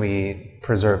ways can we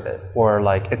preserve it? Or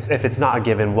like, if it's not a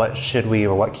given, what should we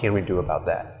or what can we do about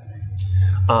that?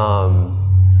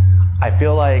 I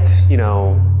feel like, you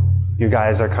know, you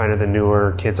guys are kind of the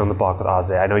newer kids on the block with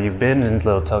Aze. I know you've been in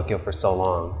Little Tokyo for so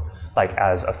long, like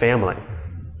as a family,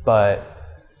 but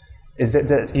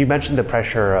you mentioned the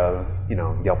pressure of, you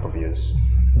know, Yelp reviews,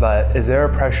 but is there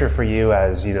a pressure for you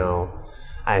as, you know,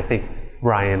 I think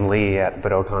Ryan Lee at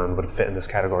Budokan would fit in this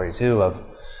category too, of,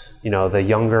 you know, the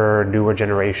younger, newer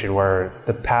generation where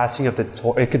the passing of the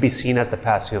torch, it could be seen as the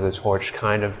passing of the torch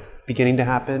kind of beginning to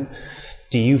happen.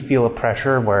 Do you feel a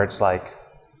pressure where it's like,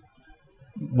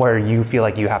 where you feel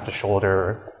like you have to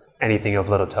shoulder anything of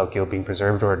Little Tokyo being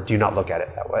preserved, or do you not look at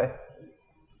it that way?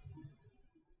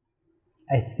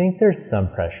 I think there's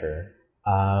some pressure.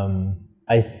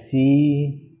 I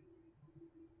see,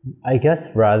 I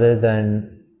guess rather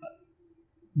than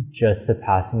just the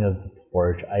passing of the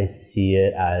torch, I see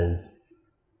it as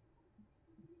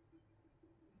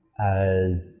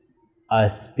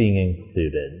us being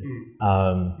included.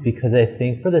 Because I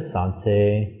think for the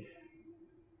Sansei,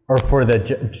 or for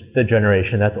the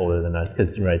generation that's older than us,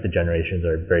 because right, the generations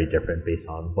are very different based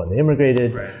on when they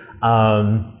immigrated. Right.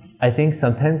 I think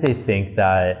sometimes they think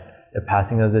that the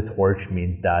passing of the torch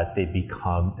means that they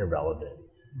become irrelevant.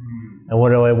 And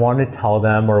what I want to tell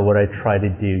them, or what I try to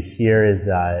do here, is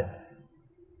that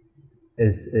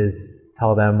is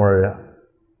tell them, or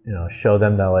you know, show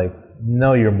them that like,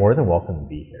 no, you're more than welcome to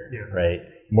be here. Yeah. Right?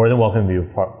 More than welcome to be a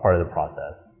part of the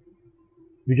process.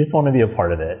 We just want to be a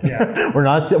part of it. Yeah. We're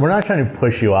not trying to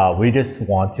push you out. We just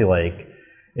want to, like,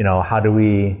 you know, how do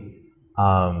we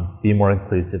be more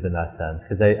inclusive in that sense?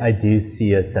 Because I do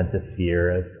see a sense of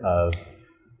fear of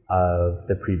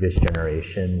the previous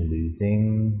generation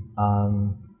losing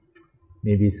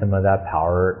maybe some of that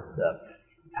power.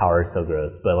 Power is so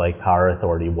gross, but like power,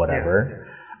 authority, whatever.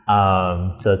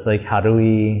 Yeah. So it's like, how do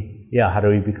we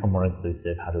become more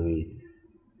inclusive? How do we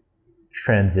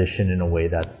transition in a way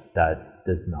that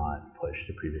does not push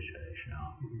the previous generation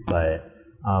out? But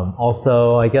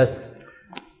also, I guess,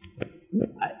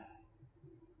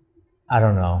 I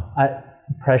don't know.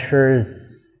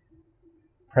 Pressure's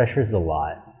a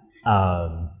lot.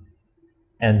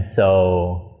 And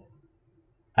so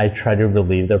I try to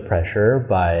relieve the pressure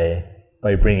by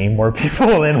bringing more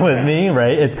people in with me,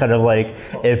 right? It's kind of like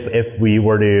if we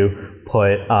were to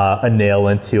put a nail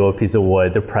into a piece of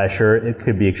wood, the pressure, it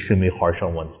could be extremely harsh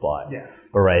on one spot. Yes.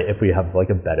 But right, if we have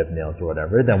like a bed of nails or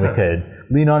whatever, then we could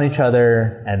lean on each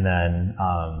other and then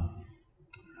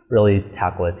really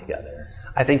tackle it together.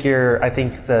 I think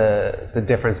the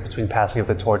difference between passing up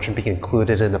the torch and being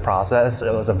included in the process,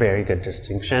 it was a very good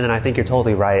distinction, and I think you're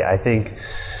totally right. I think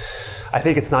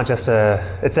it's not just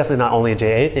it's definitely not only a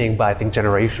JA thing, but I think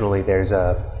generationally there's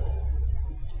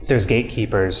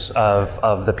gatekeepers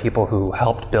of the people who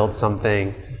helped build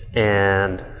something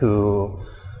and who,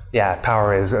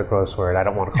 power is a gross word. I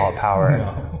don't want to call it power,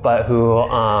 no. But who,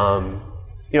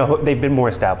 you know, they've been more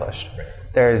established. Right.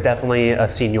 There is definitely a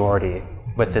seniority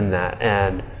within that,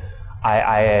 and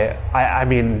I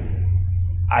mean,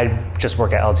 I just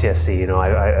work at LTSC, you know,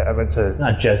 I went to...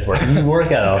 Not just work, you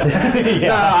work at LTSC. Yeah.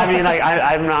 No, I mean, like,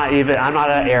 I'm not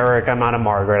an Eric, I'm not a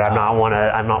Margaret, I'm not one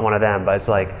of them, but it's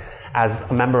like, as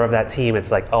a member of that team,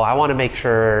 it's like, oh, I want to make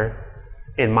sure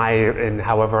in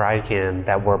however I can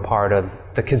that we're part of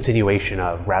the continuation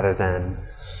of, rather than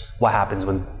what happens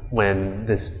when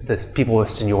this people with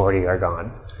seniority are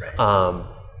gone. Right.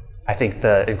 I think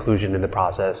the inclusion in the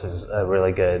process is a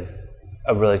really good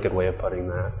way of putting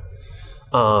that.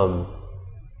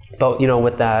 But you know,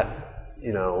 with that,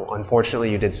 you know,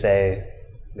 unfortunately, you did say,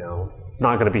 you know, it's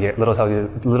not going to be here.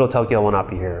 Little Tokyo will not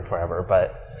be here forever.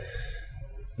 But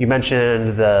you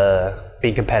mentioned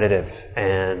being competitive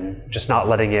and just not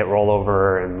letting it roll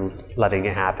over and letting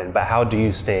it happen. But how do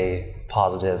you stay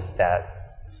positive that,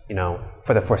 you know,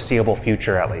 for the foreseeable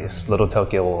future at least, Little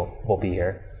Tokyo will be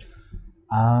here?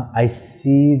 I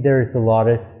see there's a lot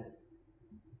of,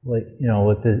 like, you know,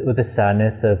 with the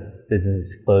sadness of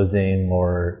businesses closing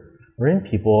or even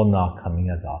people not coming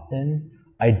as often,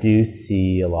 I do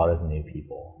see a lot of new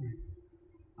people,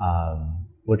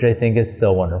 which I think is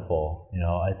so wonderful. You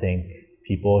know, I think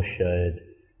people should,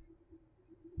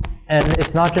 and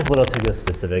it's not just Little Tokyo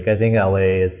specific. I think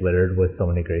LA is littered with so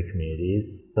many great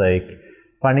communities. It's like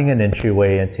finding an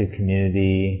entryway into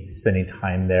community, spending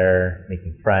time there,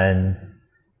 making friends.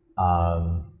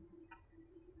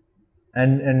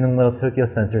 And in Little Tokyo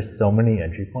sense, there's so many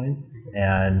entry points,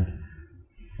 and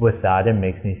with that, it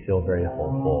makes me feel very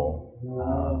hopeful.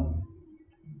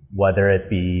 Whether it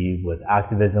be with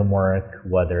activism work,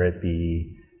 whether it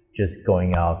be just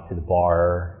going out to the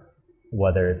bar,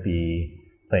 whether it be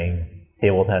playing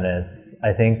table tennis.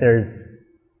 I think there's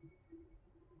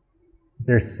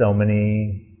so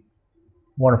many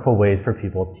wonderful ways for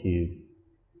people to,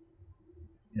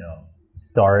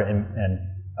 start and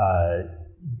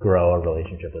grow a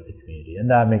relationship with the community, and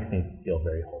that makes me feel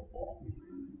very hopeful.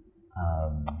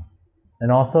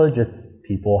 And also just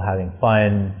people having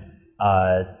fun,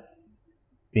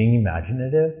 being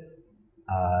imaginative.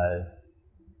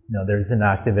 There's an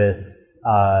activist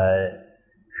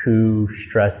who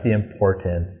stressed the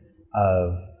importance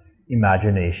of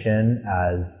imagination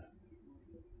as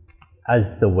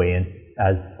the way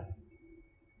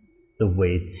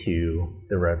to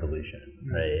the revolution,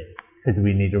 right? Because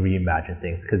we need to reimagine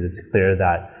things, because it's clear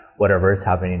that whatever is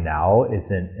happening now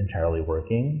isn't entirely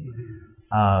working.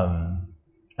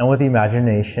 And with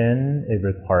imagination, it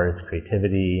requires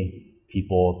creativity,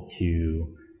 people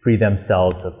to free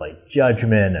themselves of like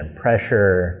judgment and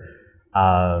pressure.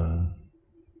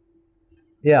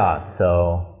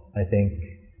 So I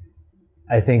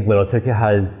think Little Tokyo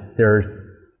there's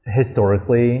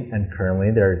historically and currently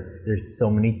there's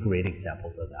so many great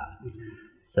examples of that.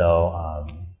 So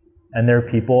and there are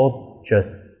people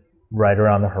just right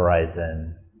around the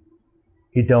horizon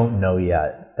who don't know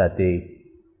yet that they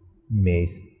may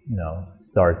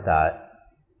start that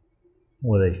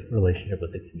relationship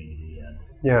with the community.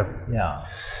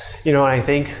 I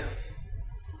think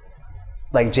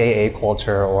like JA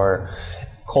culture or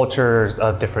cultures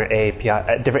of different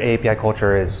AAPI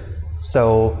culture is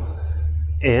so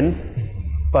in,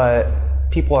 but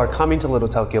people are coming to Little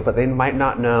Tokyo, but they might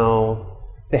not know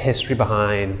the history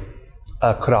behind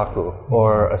a Kuraku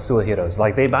or a Hirose.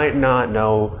 Like they might not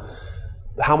know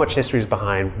how much history is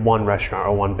behind one restaurant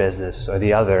or one business or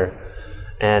the other.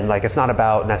 And like, it's not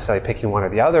about necessarily picking one or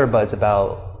the other, but it's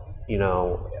about,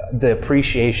 the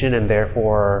appreciation and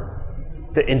therefore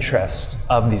the interest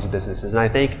of these businesses. And I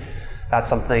think that's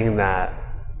something that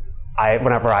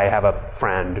whenever I have a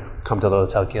friend come to Little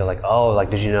Tokyo, like, oh, like,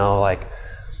 did you know, like,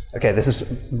 okay, this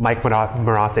is Mike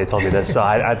Murase told me this, so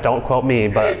I don't quote me,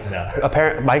 but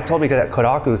apparently Mike told me that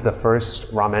Kuraku is the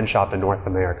first ramen shop in North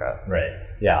America. Right.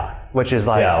 Yeah. Which is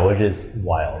like, which is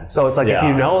wild. So it's like,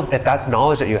 if that's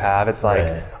knowledge that you have, it's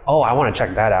like, oh, I want to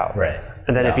check that out. Right.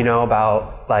 And then if you know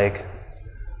about like,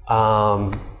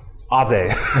 Aze,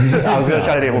 I was going to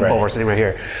try to name one, but we're sitting right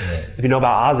here. Right. If you know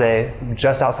about Aze,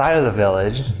 just outside of the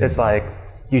village, it's like,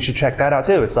 you should check that out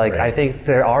too. It's like, I think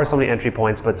there are so many entry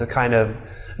points, but it's a kind of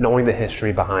knowing the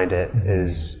history behind it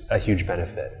is a huge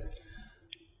benefit.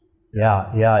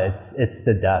 Yeah, it's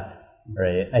the depth,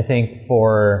 right? I think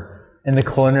in the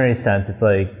culinary sense, it's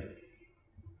like,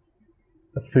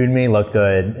 the food may look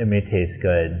good, it may taste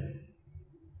good.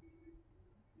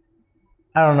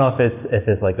 I don't know if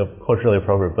it's like a culturally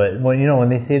appropriate, but when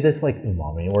they say this like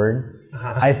umami word,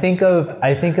 I think of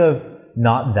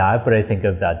not that, but I think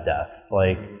of that depth.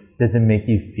 Like, does it make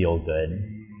you feel good?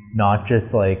 Not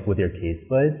just like with your taste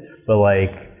buds, but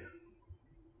like,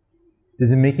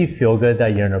 does it make you feel good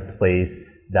that you're in a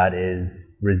place that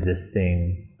is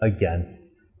resisting against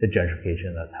the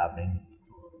gentrification that's happening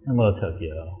in Little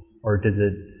Tokyo? Or does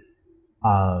it,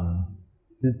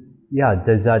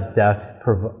 does that depth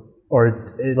provide,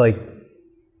 or it, like,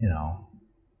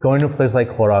 going to a place like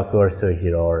Koraku or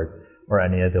Sohiro or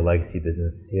any of the legacy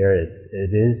business here, it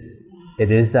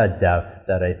is that depth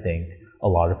that I think a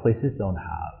lot of places don't have.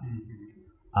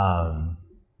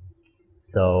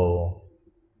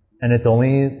 And it's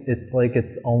only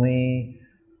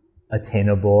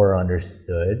attainable or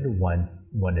understood when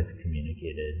it's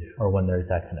communicated or when there's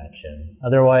that connection.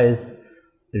 Otherwise,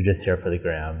 they're just here for the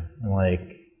gram. And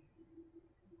like,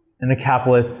 in a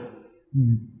capitalist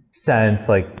sense,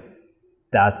 like,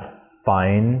 that's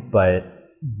fine, but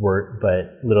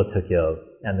Little Tokyo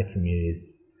and the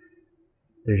communities,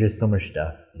 there's just so much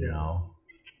depth, Yeah.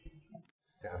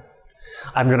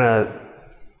 I'm gonna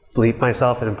bleep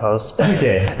myself in post.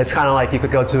 Okay. It's kind of like you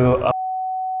could go to a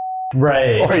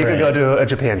or you could go to a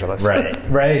Japangelist.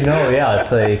 Right. No, yeah,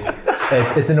 it's like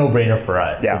it's a no-brainer for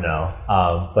us,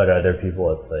 but other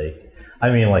people, it's like,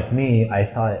 I mean, like me,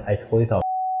 I totally thought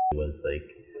it was like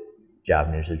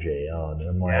Japanese or J.O. and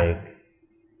I'm like,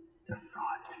 it's a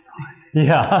fraud.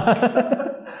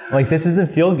 Yeah. Like, this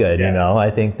doesn't feel good,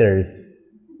 I think there's,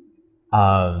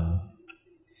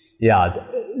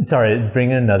 sorry,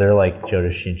 bring in another like Jodo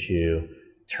Shinshu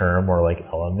term or like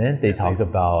element. They talk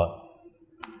about,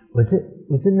 was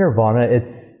it Nirvana?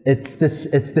 It's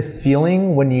the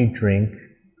feeling when you drink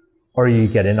or you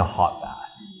get in a hot bath,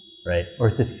 right? Or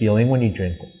it's the feeling when you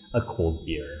drink a cold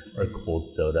beer or a cold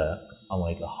soda on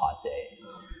like a hot day.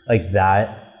 Like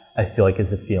that, I feel like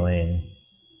is a feeling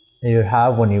that you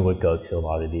have when you would go to a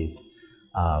lot of these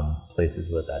places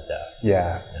with that depth.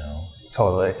 Yeah, You know?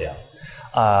 totally. Yeah.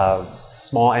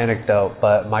 Small anecdote,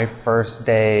 but my first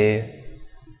day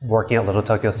working at Little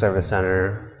Tokyo Service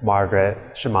Center, Margaret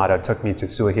Shimada took me to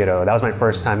Suihiro. That was my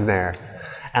first time there.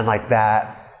 And like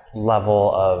that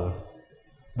level of,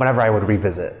 whenever I would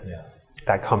revisit,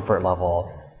 that comfort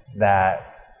level,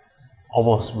 that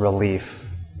almost relief,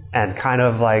 and kind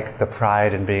of like the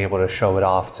pride in being able to show it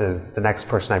off to the next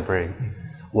person I bring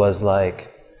was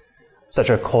like such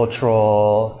a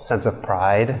cultural sense of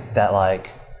pride that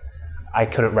like I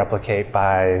couldn't replicate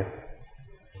by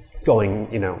going,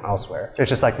 elsewhere. It's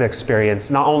just like the experience,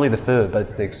 not only the food, but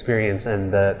it's the experience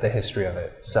and the history of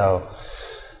it. So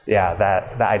yeah,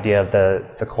 the idea of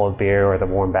the cold beer or the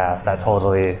warm bath, I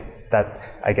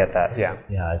get that, yeah.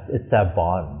 Yeah, it's that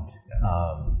bond.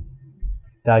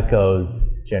 That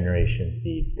goes generations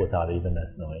deep without even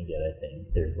us knowing it, I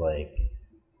think. There's like,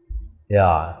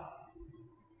 yeah.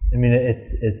 I mean, it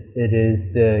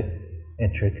is the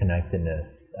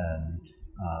interconnectedness and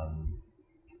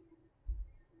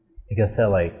I guess that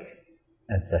like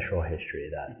ancestral history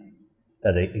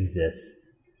that exists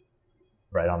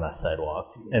right on that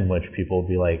sidewalk, in which people will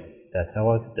be like, that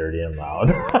sidewalk's dirty and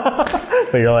loud.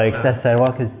 But you're like, that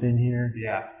sidewalk has been here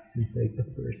since like the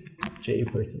first J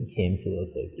person came to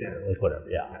live like whatever,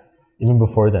 even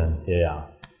before then,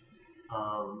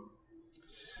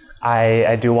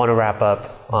 I do want to wrap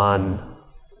up on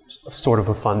sort of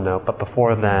a fun note, but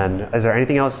before then, is there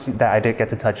anything else that I didn't get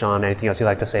to touch on? Anything else you'd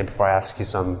like to say before I ask you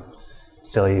some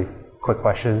silly, quick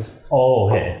questions? Oh,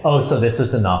 okay. Oh, so this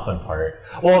was the not fun part.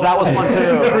 Well, that was fun too.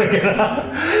 And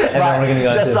then we're gonna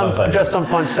go just some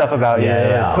fun stuff about you.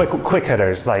 Quick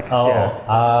hitters, like.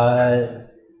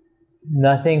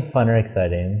 Nothing fun or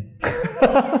exciting.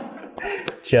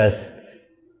 Just,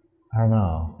 I don't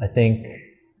know. I think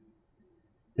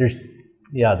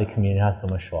the community has so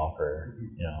much to offer.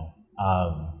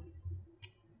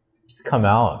 Just come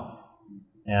out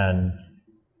and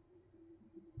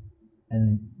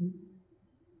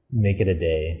make it a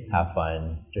day, have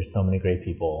fun. There's so many great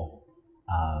people.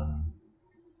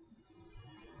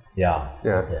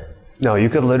 That's it. No, you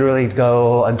could literally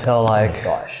go until like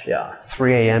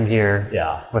 3 a.m. here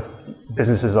with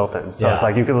businesses open. So it's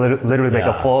like you could literally make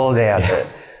a full day out of it.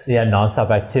 Yeah, nonstop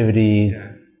activities,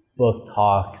 book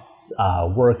talks,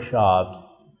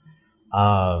 workshops.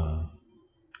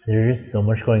 There's just so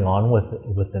much going on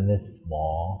within this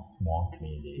small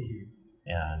community.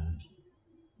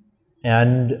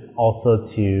 And also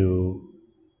to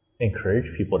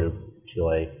encourage people to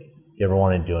like, if you ever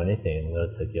want to do anything in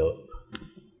Little Tokyo,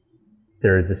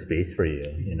 there is a space for you,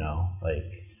 and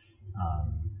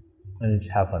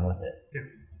just have fun with it.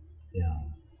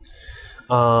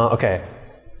 Okay,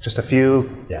 just a few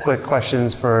quick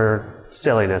questions for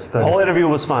silliness. The whole interview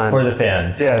was fun. For the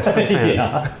fans. Yes, for the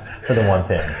fans. For the one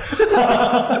fan.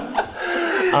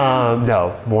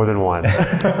 No, more than one.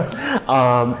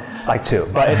 Like two.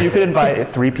 But if you could invite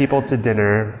 3 people to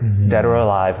dinner, dead or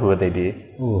alive, who would they be?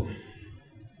 Ooh.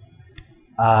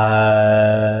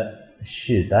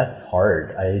 Shoot, that's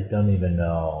hard. I don't even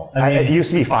know. I mean, it used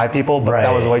to be 5 people, but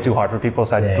that was way too hard for people,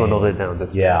 so I dwindled it down to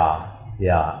 3.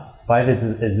 Yeah. 5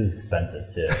 is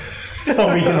expensive too.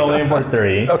 So we can only afford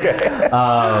 3. Okay.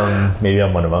 Maybe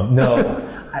I'm one of them. No,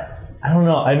 I don't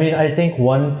know. I mean, I think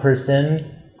one person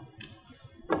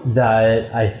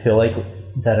that I feel like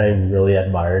that I really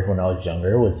admired when I was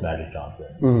younger was Magic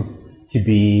Johnson. To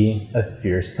be a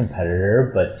fierce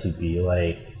competitor, but to be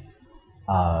like,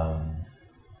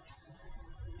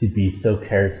 to be so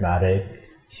charismatic,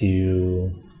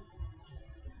 to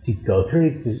go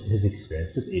through his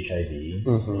experience with HIV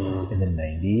in the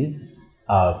 90s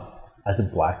as a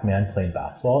black man playing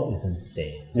basketball is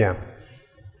insane. Yeah.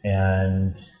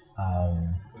 And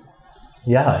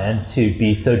and to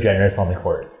be so generous on the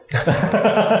court.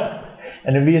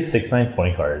 And to be a 6'9"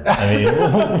 point guard. I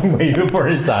mean, way before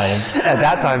his time. At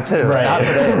that time too. Right. Not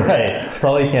today. Right.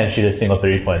 Probably can't shoot a single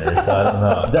 3-pointer, so I don't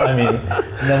know. I mean,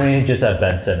 then we just have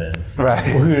Ben Simmons. Right.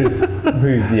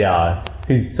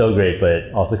 Who's so great,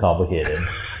 but also complicated.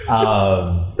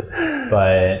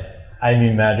 But I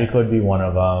mean, Magic would be one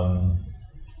of them.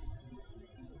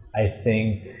 I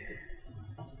think,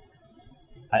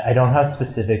 I don't have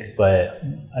specifics, but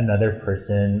another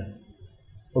person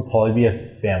would probably be a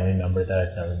family member that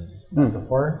I've never met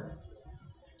before.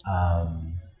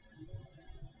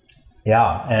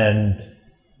 And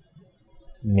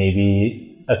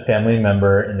maybe a family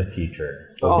member in the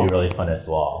future would be really fun as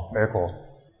well. Very cool.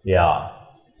 Yeah.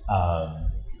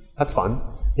 That's fun.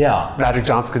 Yeah. Magic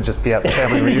Johnson could just be at the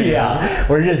family reunion.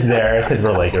 We're just there because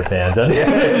we're Laker fans.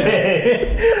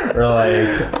 We're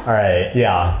like, all right,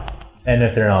 And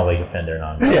if they're not like offended, they're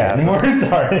not anymore.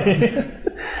 Sorry.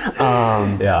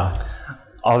 Yeah.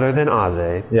 Other than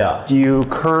Aze, do you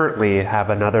currently have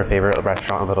another favorite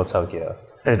restaurant in Little Tokyo?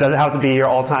 And it doesn't have to be your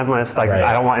all-time list. Like,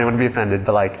 I don't want anyone to be offended,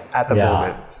 but like at the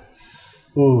moment.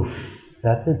 Oof,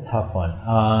 that's a tough one.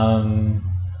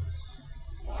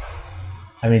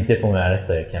 I mean,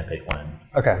 diplomatically, I can't pick one.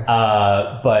 Okay.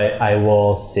 But I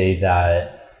will say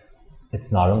that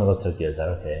it's not in Little Tokyo. Is that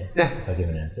okay? Yeah. If I give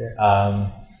an answer.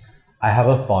 I have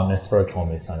a fondness for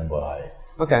Otome-san in Boyle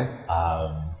Heights. Okay.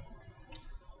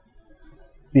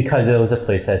 Because it was a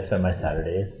place I spent my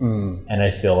Saturdays. And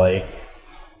I feel like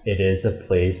it is a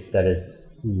place that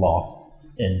is locked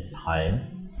in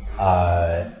time.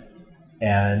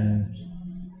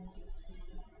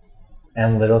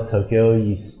 And Little Tokyo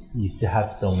used to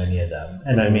have so many of them.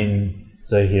 And I mean,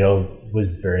 Sohiro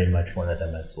was very much one of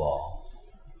them as well.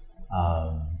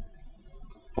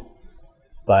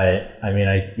 But I mean,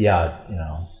 I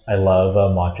love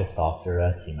Matcha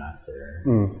Saucera Tea Master.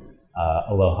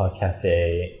 Aloha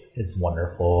Cafe is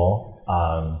wonderful.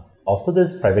 Also,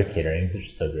 those private caterings are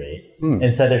so great.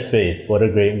 Inside their space, what a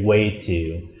great way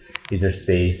to use their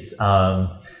space.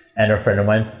 And a friend of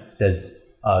mine does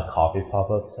coffee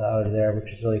pop-ups out of there,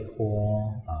 which is really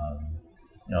cool.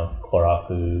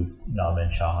 Koraku, ramen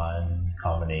chahan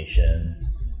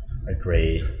combinations are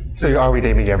great. So are we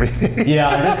naming everything? Yeah,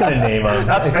 I'm just gonna name them.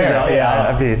 That's fair. Yeah,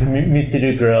 I mean,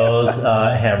 Mitsuru Grills,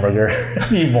 hamburger.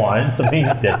 If you want something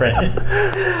different.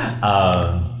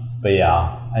 But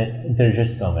yeah, there's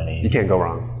just so many. You can't go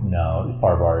wrong. No,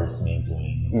 Far Bars means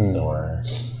wings, or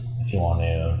if you want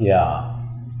to,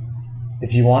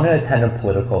 if you want to attend a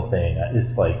political thing,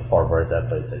 it's like Far Bars that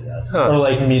place, I guess. Or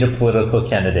like meet a political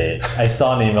candidate. I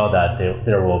saw an email that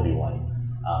there will be one.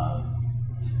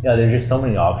 There's just so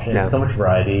many options, so much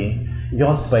variety. If you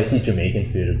want spicy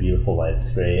Jamaican food, A Beautiful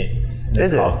Life's great.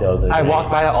 Is it? Cocktails are I great.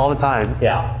 walk by it all the time.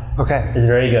 Yeah. Okay. It's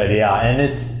very good, and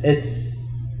it's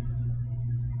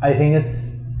I think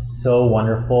it's so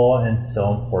wonderful and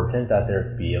so important that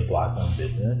there be a Black-owned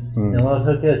business in Little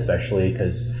Tokyo, especially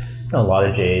because a lot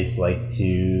of Jays like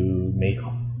to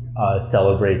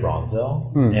celebrate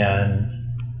Bronzeville, and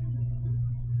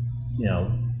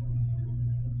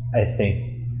I think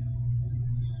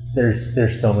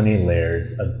there's so many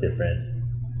layers of different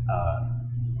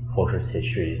cultures,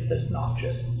 histories that's not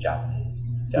just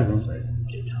Japanese right in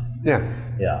J-Town. Yeah.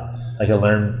 Like I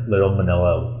learned Little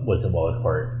Manila was in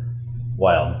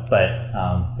wild, but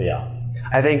yeah.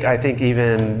 I think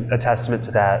even a testament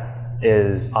to that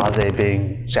is Aze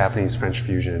being Japanese French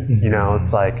fusion.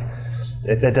 It's like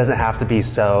it doesn't have to be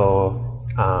so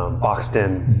boxed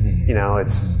in.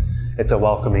 It's a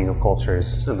welcoming of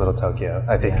cultures in Little Tokyo.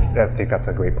 I think that's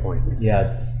a great point. Yeah,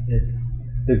 it's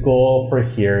the goal for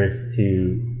here is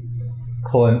to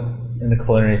in the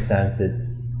culinary sense,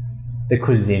 the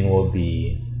cuisine will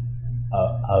be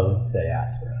of the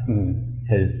diaspora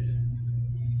because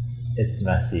it's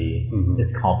messy,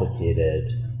 it's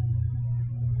complicated.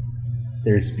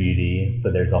 There's beauty,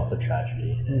 but there's also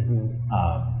tragedy.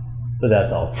 But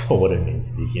that's also what it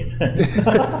means to be human.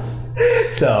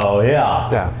 So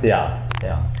yeah.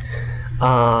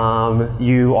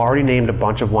 You already named a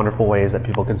bunch of wonderful ways that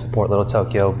people can support Little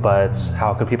Tokyo, but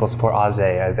how can people support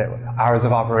Aze? Hours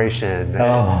of operation,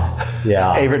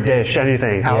 favorite dish,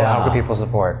 anything. How can people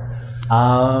support?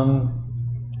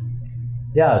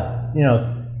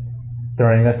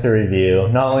 Throwing us a review,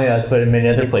 not only us, but in many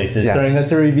other places. Throwing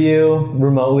us a review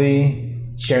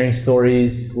remotely, sharing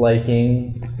stories,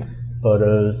 liking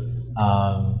photos,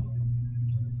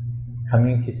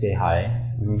 coming to say hi.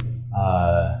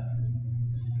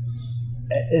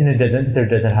 And there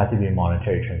doesn't have to be a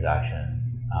monetary transaction.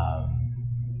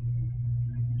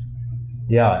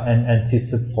 And to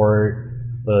support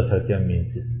Little Tokyo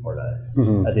means to support us.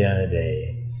 At the end of the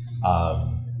day,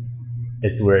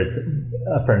 it's where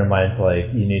a friend of mine's like,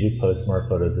 you need to post more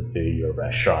photos of food at your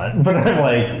restaurant. But I'm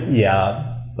like,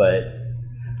 but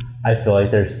I feel like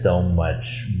there's so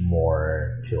much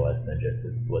more to us than just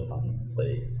what's on the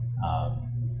plate.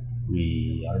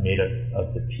 We are made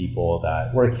of the people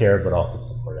that work here, but also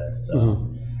support us. So,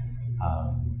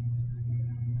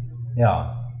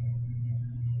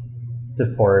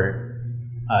 support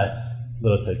us,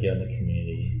 Little Tokyo, and the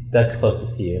community that's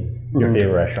closest to you. Your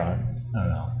favorite restaurant. I don't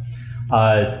know.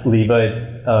 Leave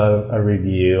a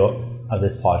review of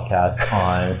this podcast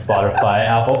on Spotify,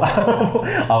 Apple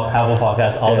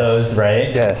Podcasts, all those,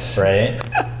 right? Yes. Right?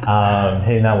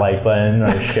 Hitting that like button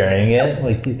or sharing it,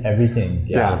 like everything.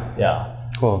 Yeah.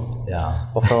 Cool. Yeah.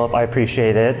 Well, Philip, I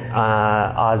appreciate it.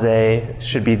 Aze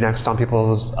should be next on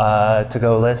people's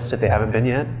to-go list if they haven't been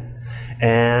yet.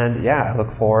 And yeah, I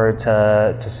look forward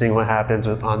to seeing what happens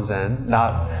with Onsen.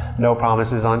 No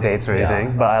promises on dates or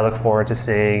anything, but I look forward to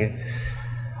seeing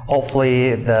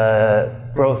hopefully the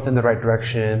growth in the right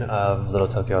direction of Little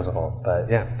Tokyo as a whole. But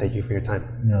yeah, thank you for your time.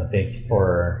 No, thank you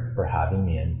for having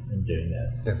me and doing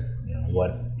this. Yeah.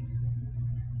 What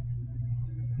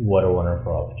a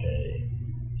wonderful opportunity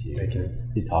Thank you.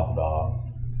 to talk about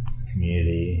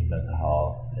community, mental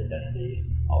health, identity,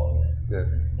 all of it.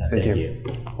 Yeah. Thank you.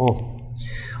 Cool.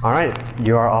 All right,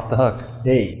 you are off the hook.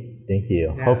 Hey, thank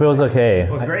you. Hope it was okay.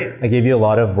 It was great. I gave you a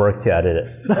lot of work to edit it.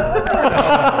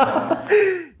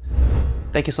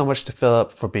 Thank you so much to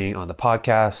Philip for being on the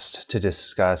podcast to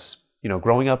discuss,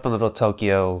 growing up in Little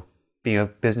Tokyo, being a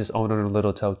business owner in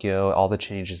Little Tokyo, all the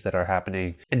changes that are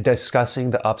happening, and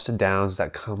discussing the ups and downs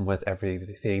that come with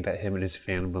everything that him and his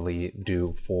family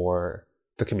do for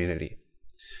the community.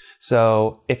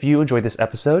 So if you enjoyed this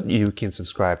episode, you can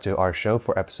subscribe to our show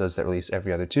for episodes that release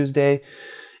every other Tuesday,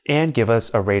 and give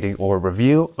us a rating or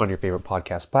review on your favorite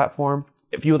podcast platform.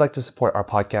 If you would like to support our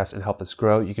podcast and help us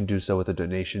grow, you can do so with a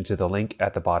donation to the link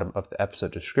at the bottom of the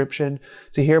episode description.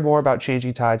 To hear more about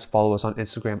Changing Tides, follow us on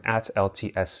Instagram at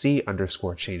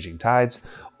LTSC_Changing Tides,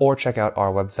 or check out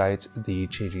our website,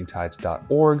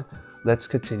 thechangingtides.org. Let's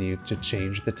continue to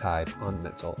change the tide on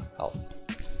mental health.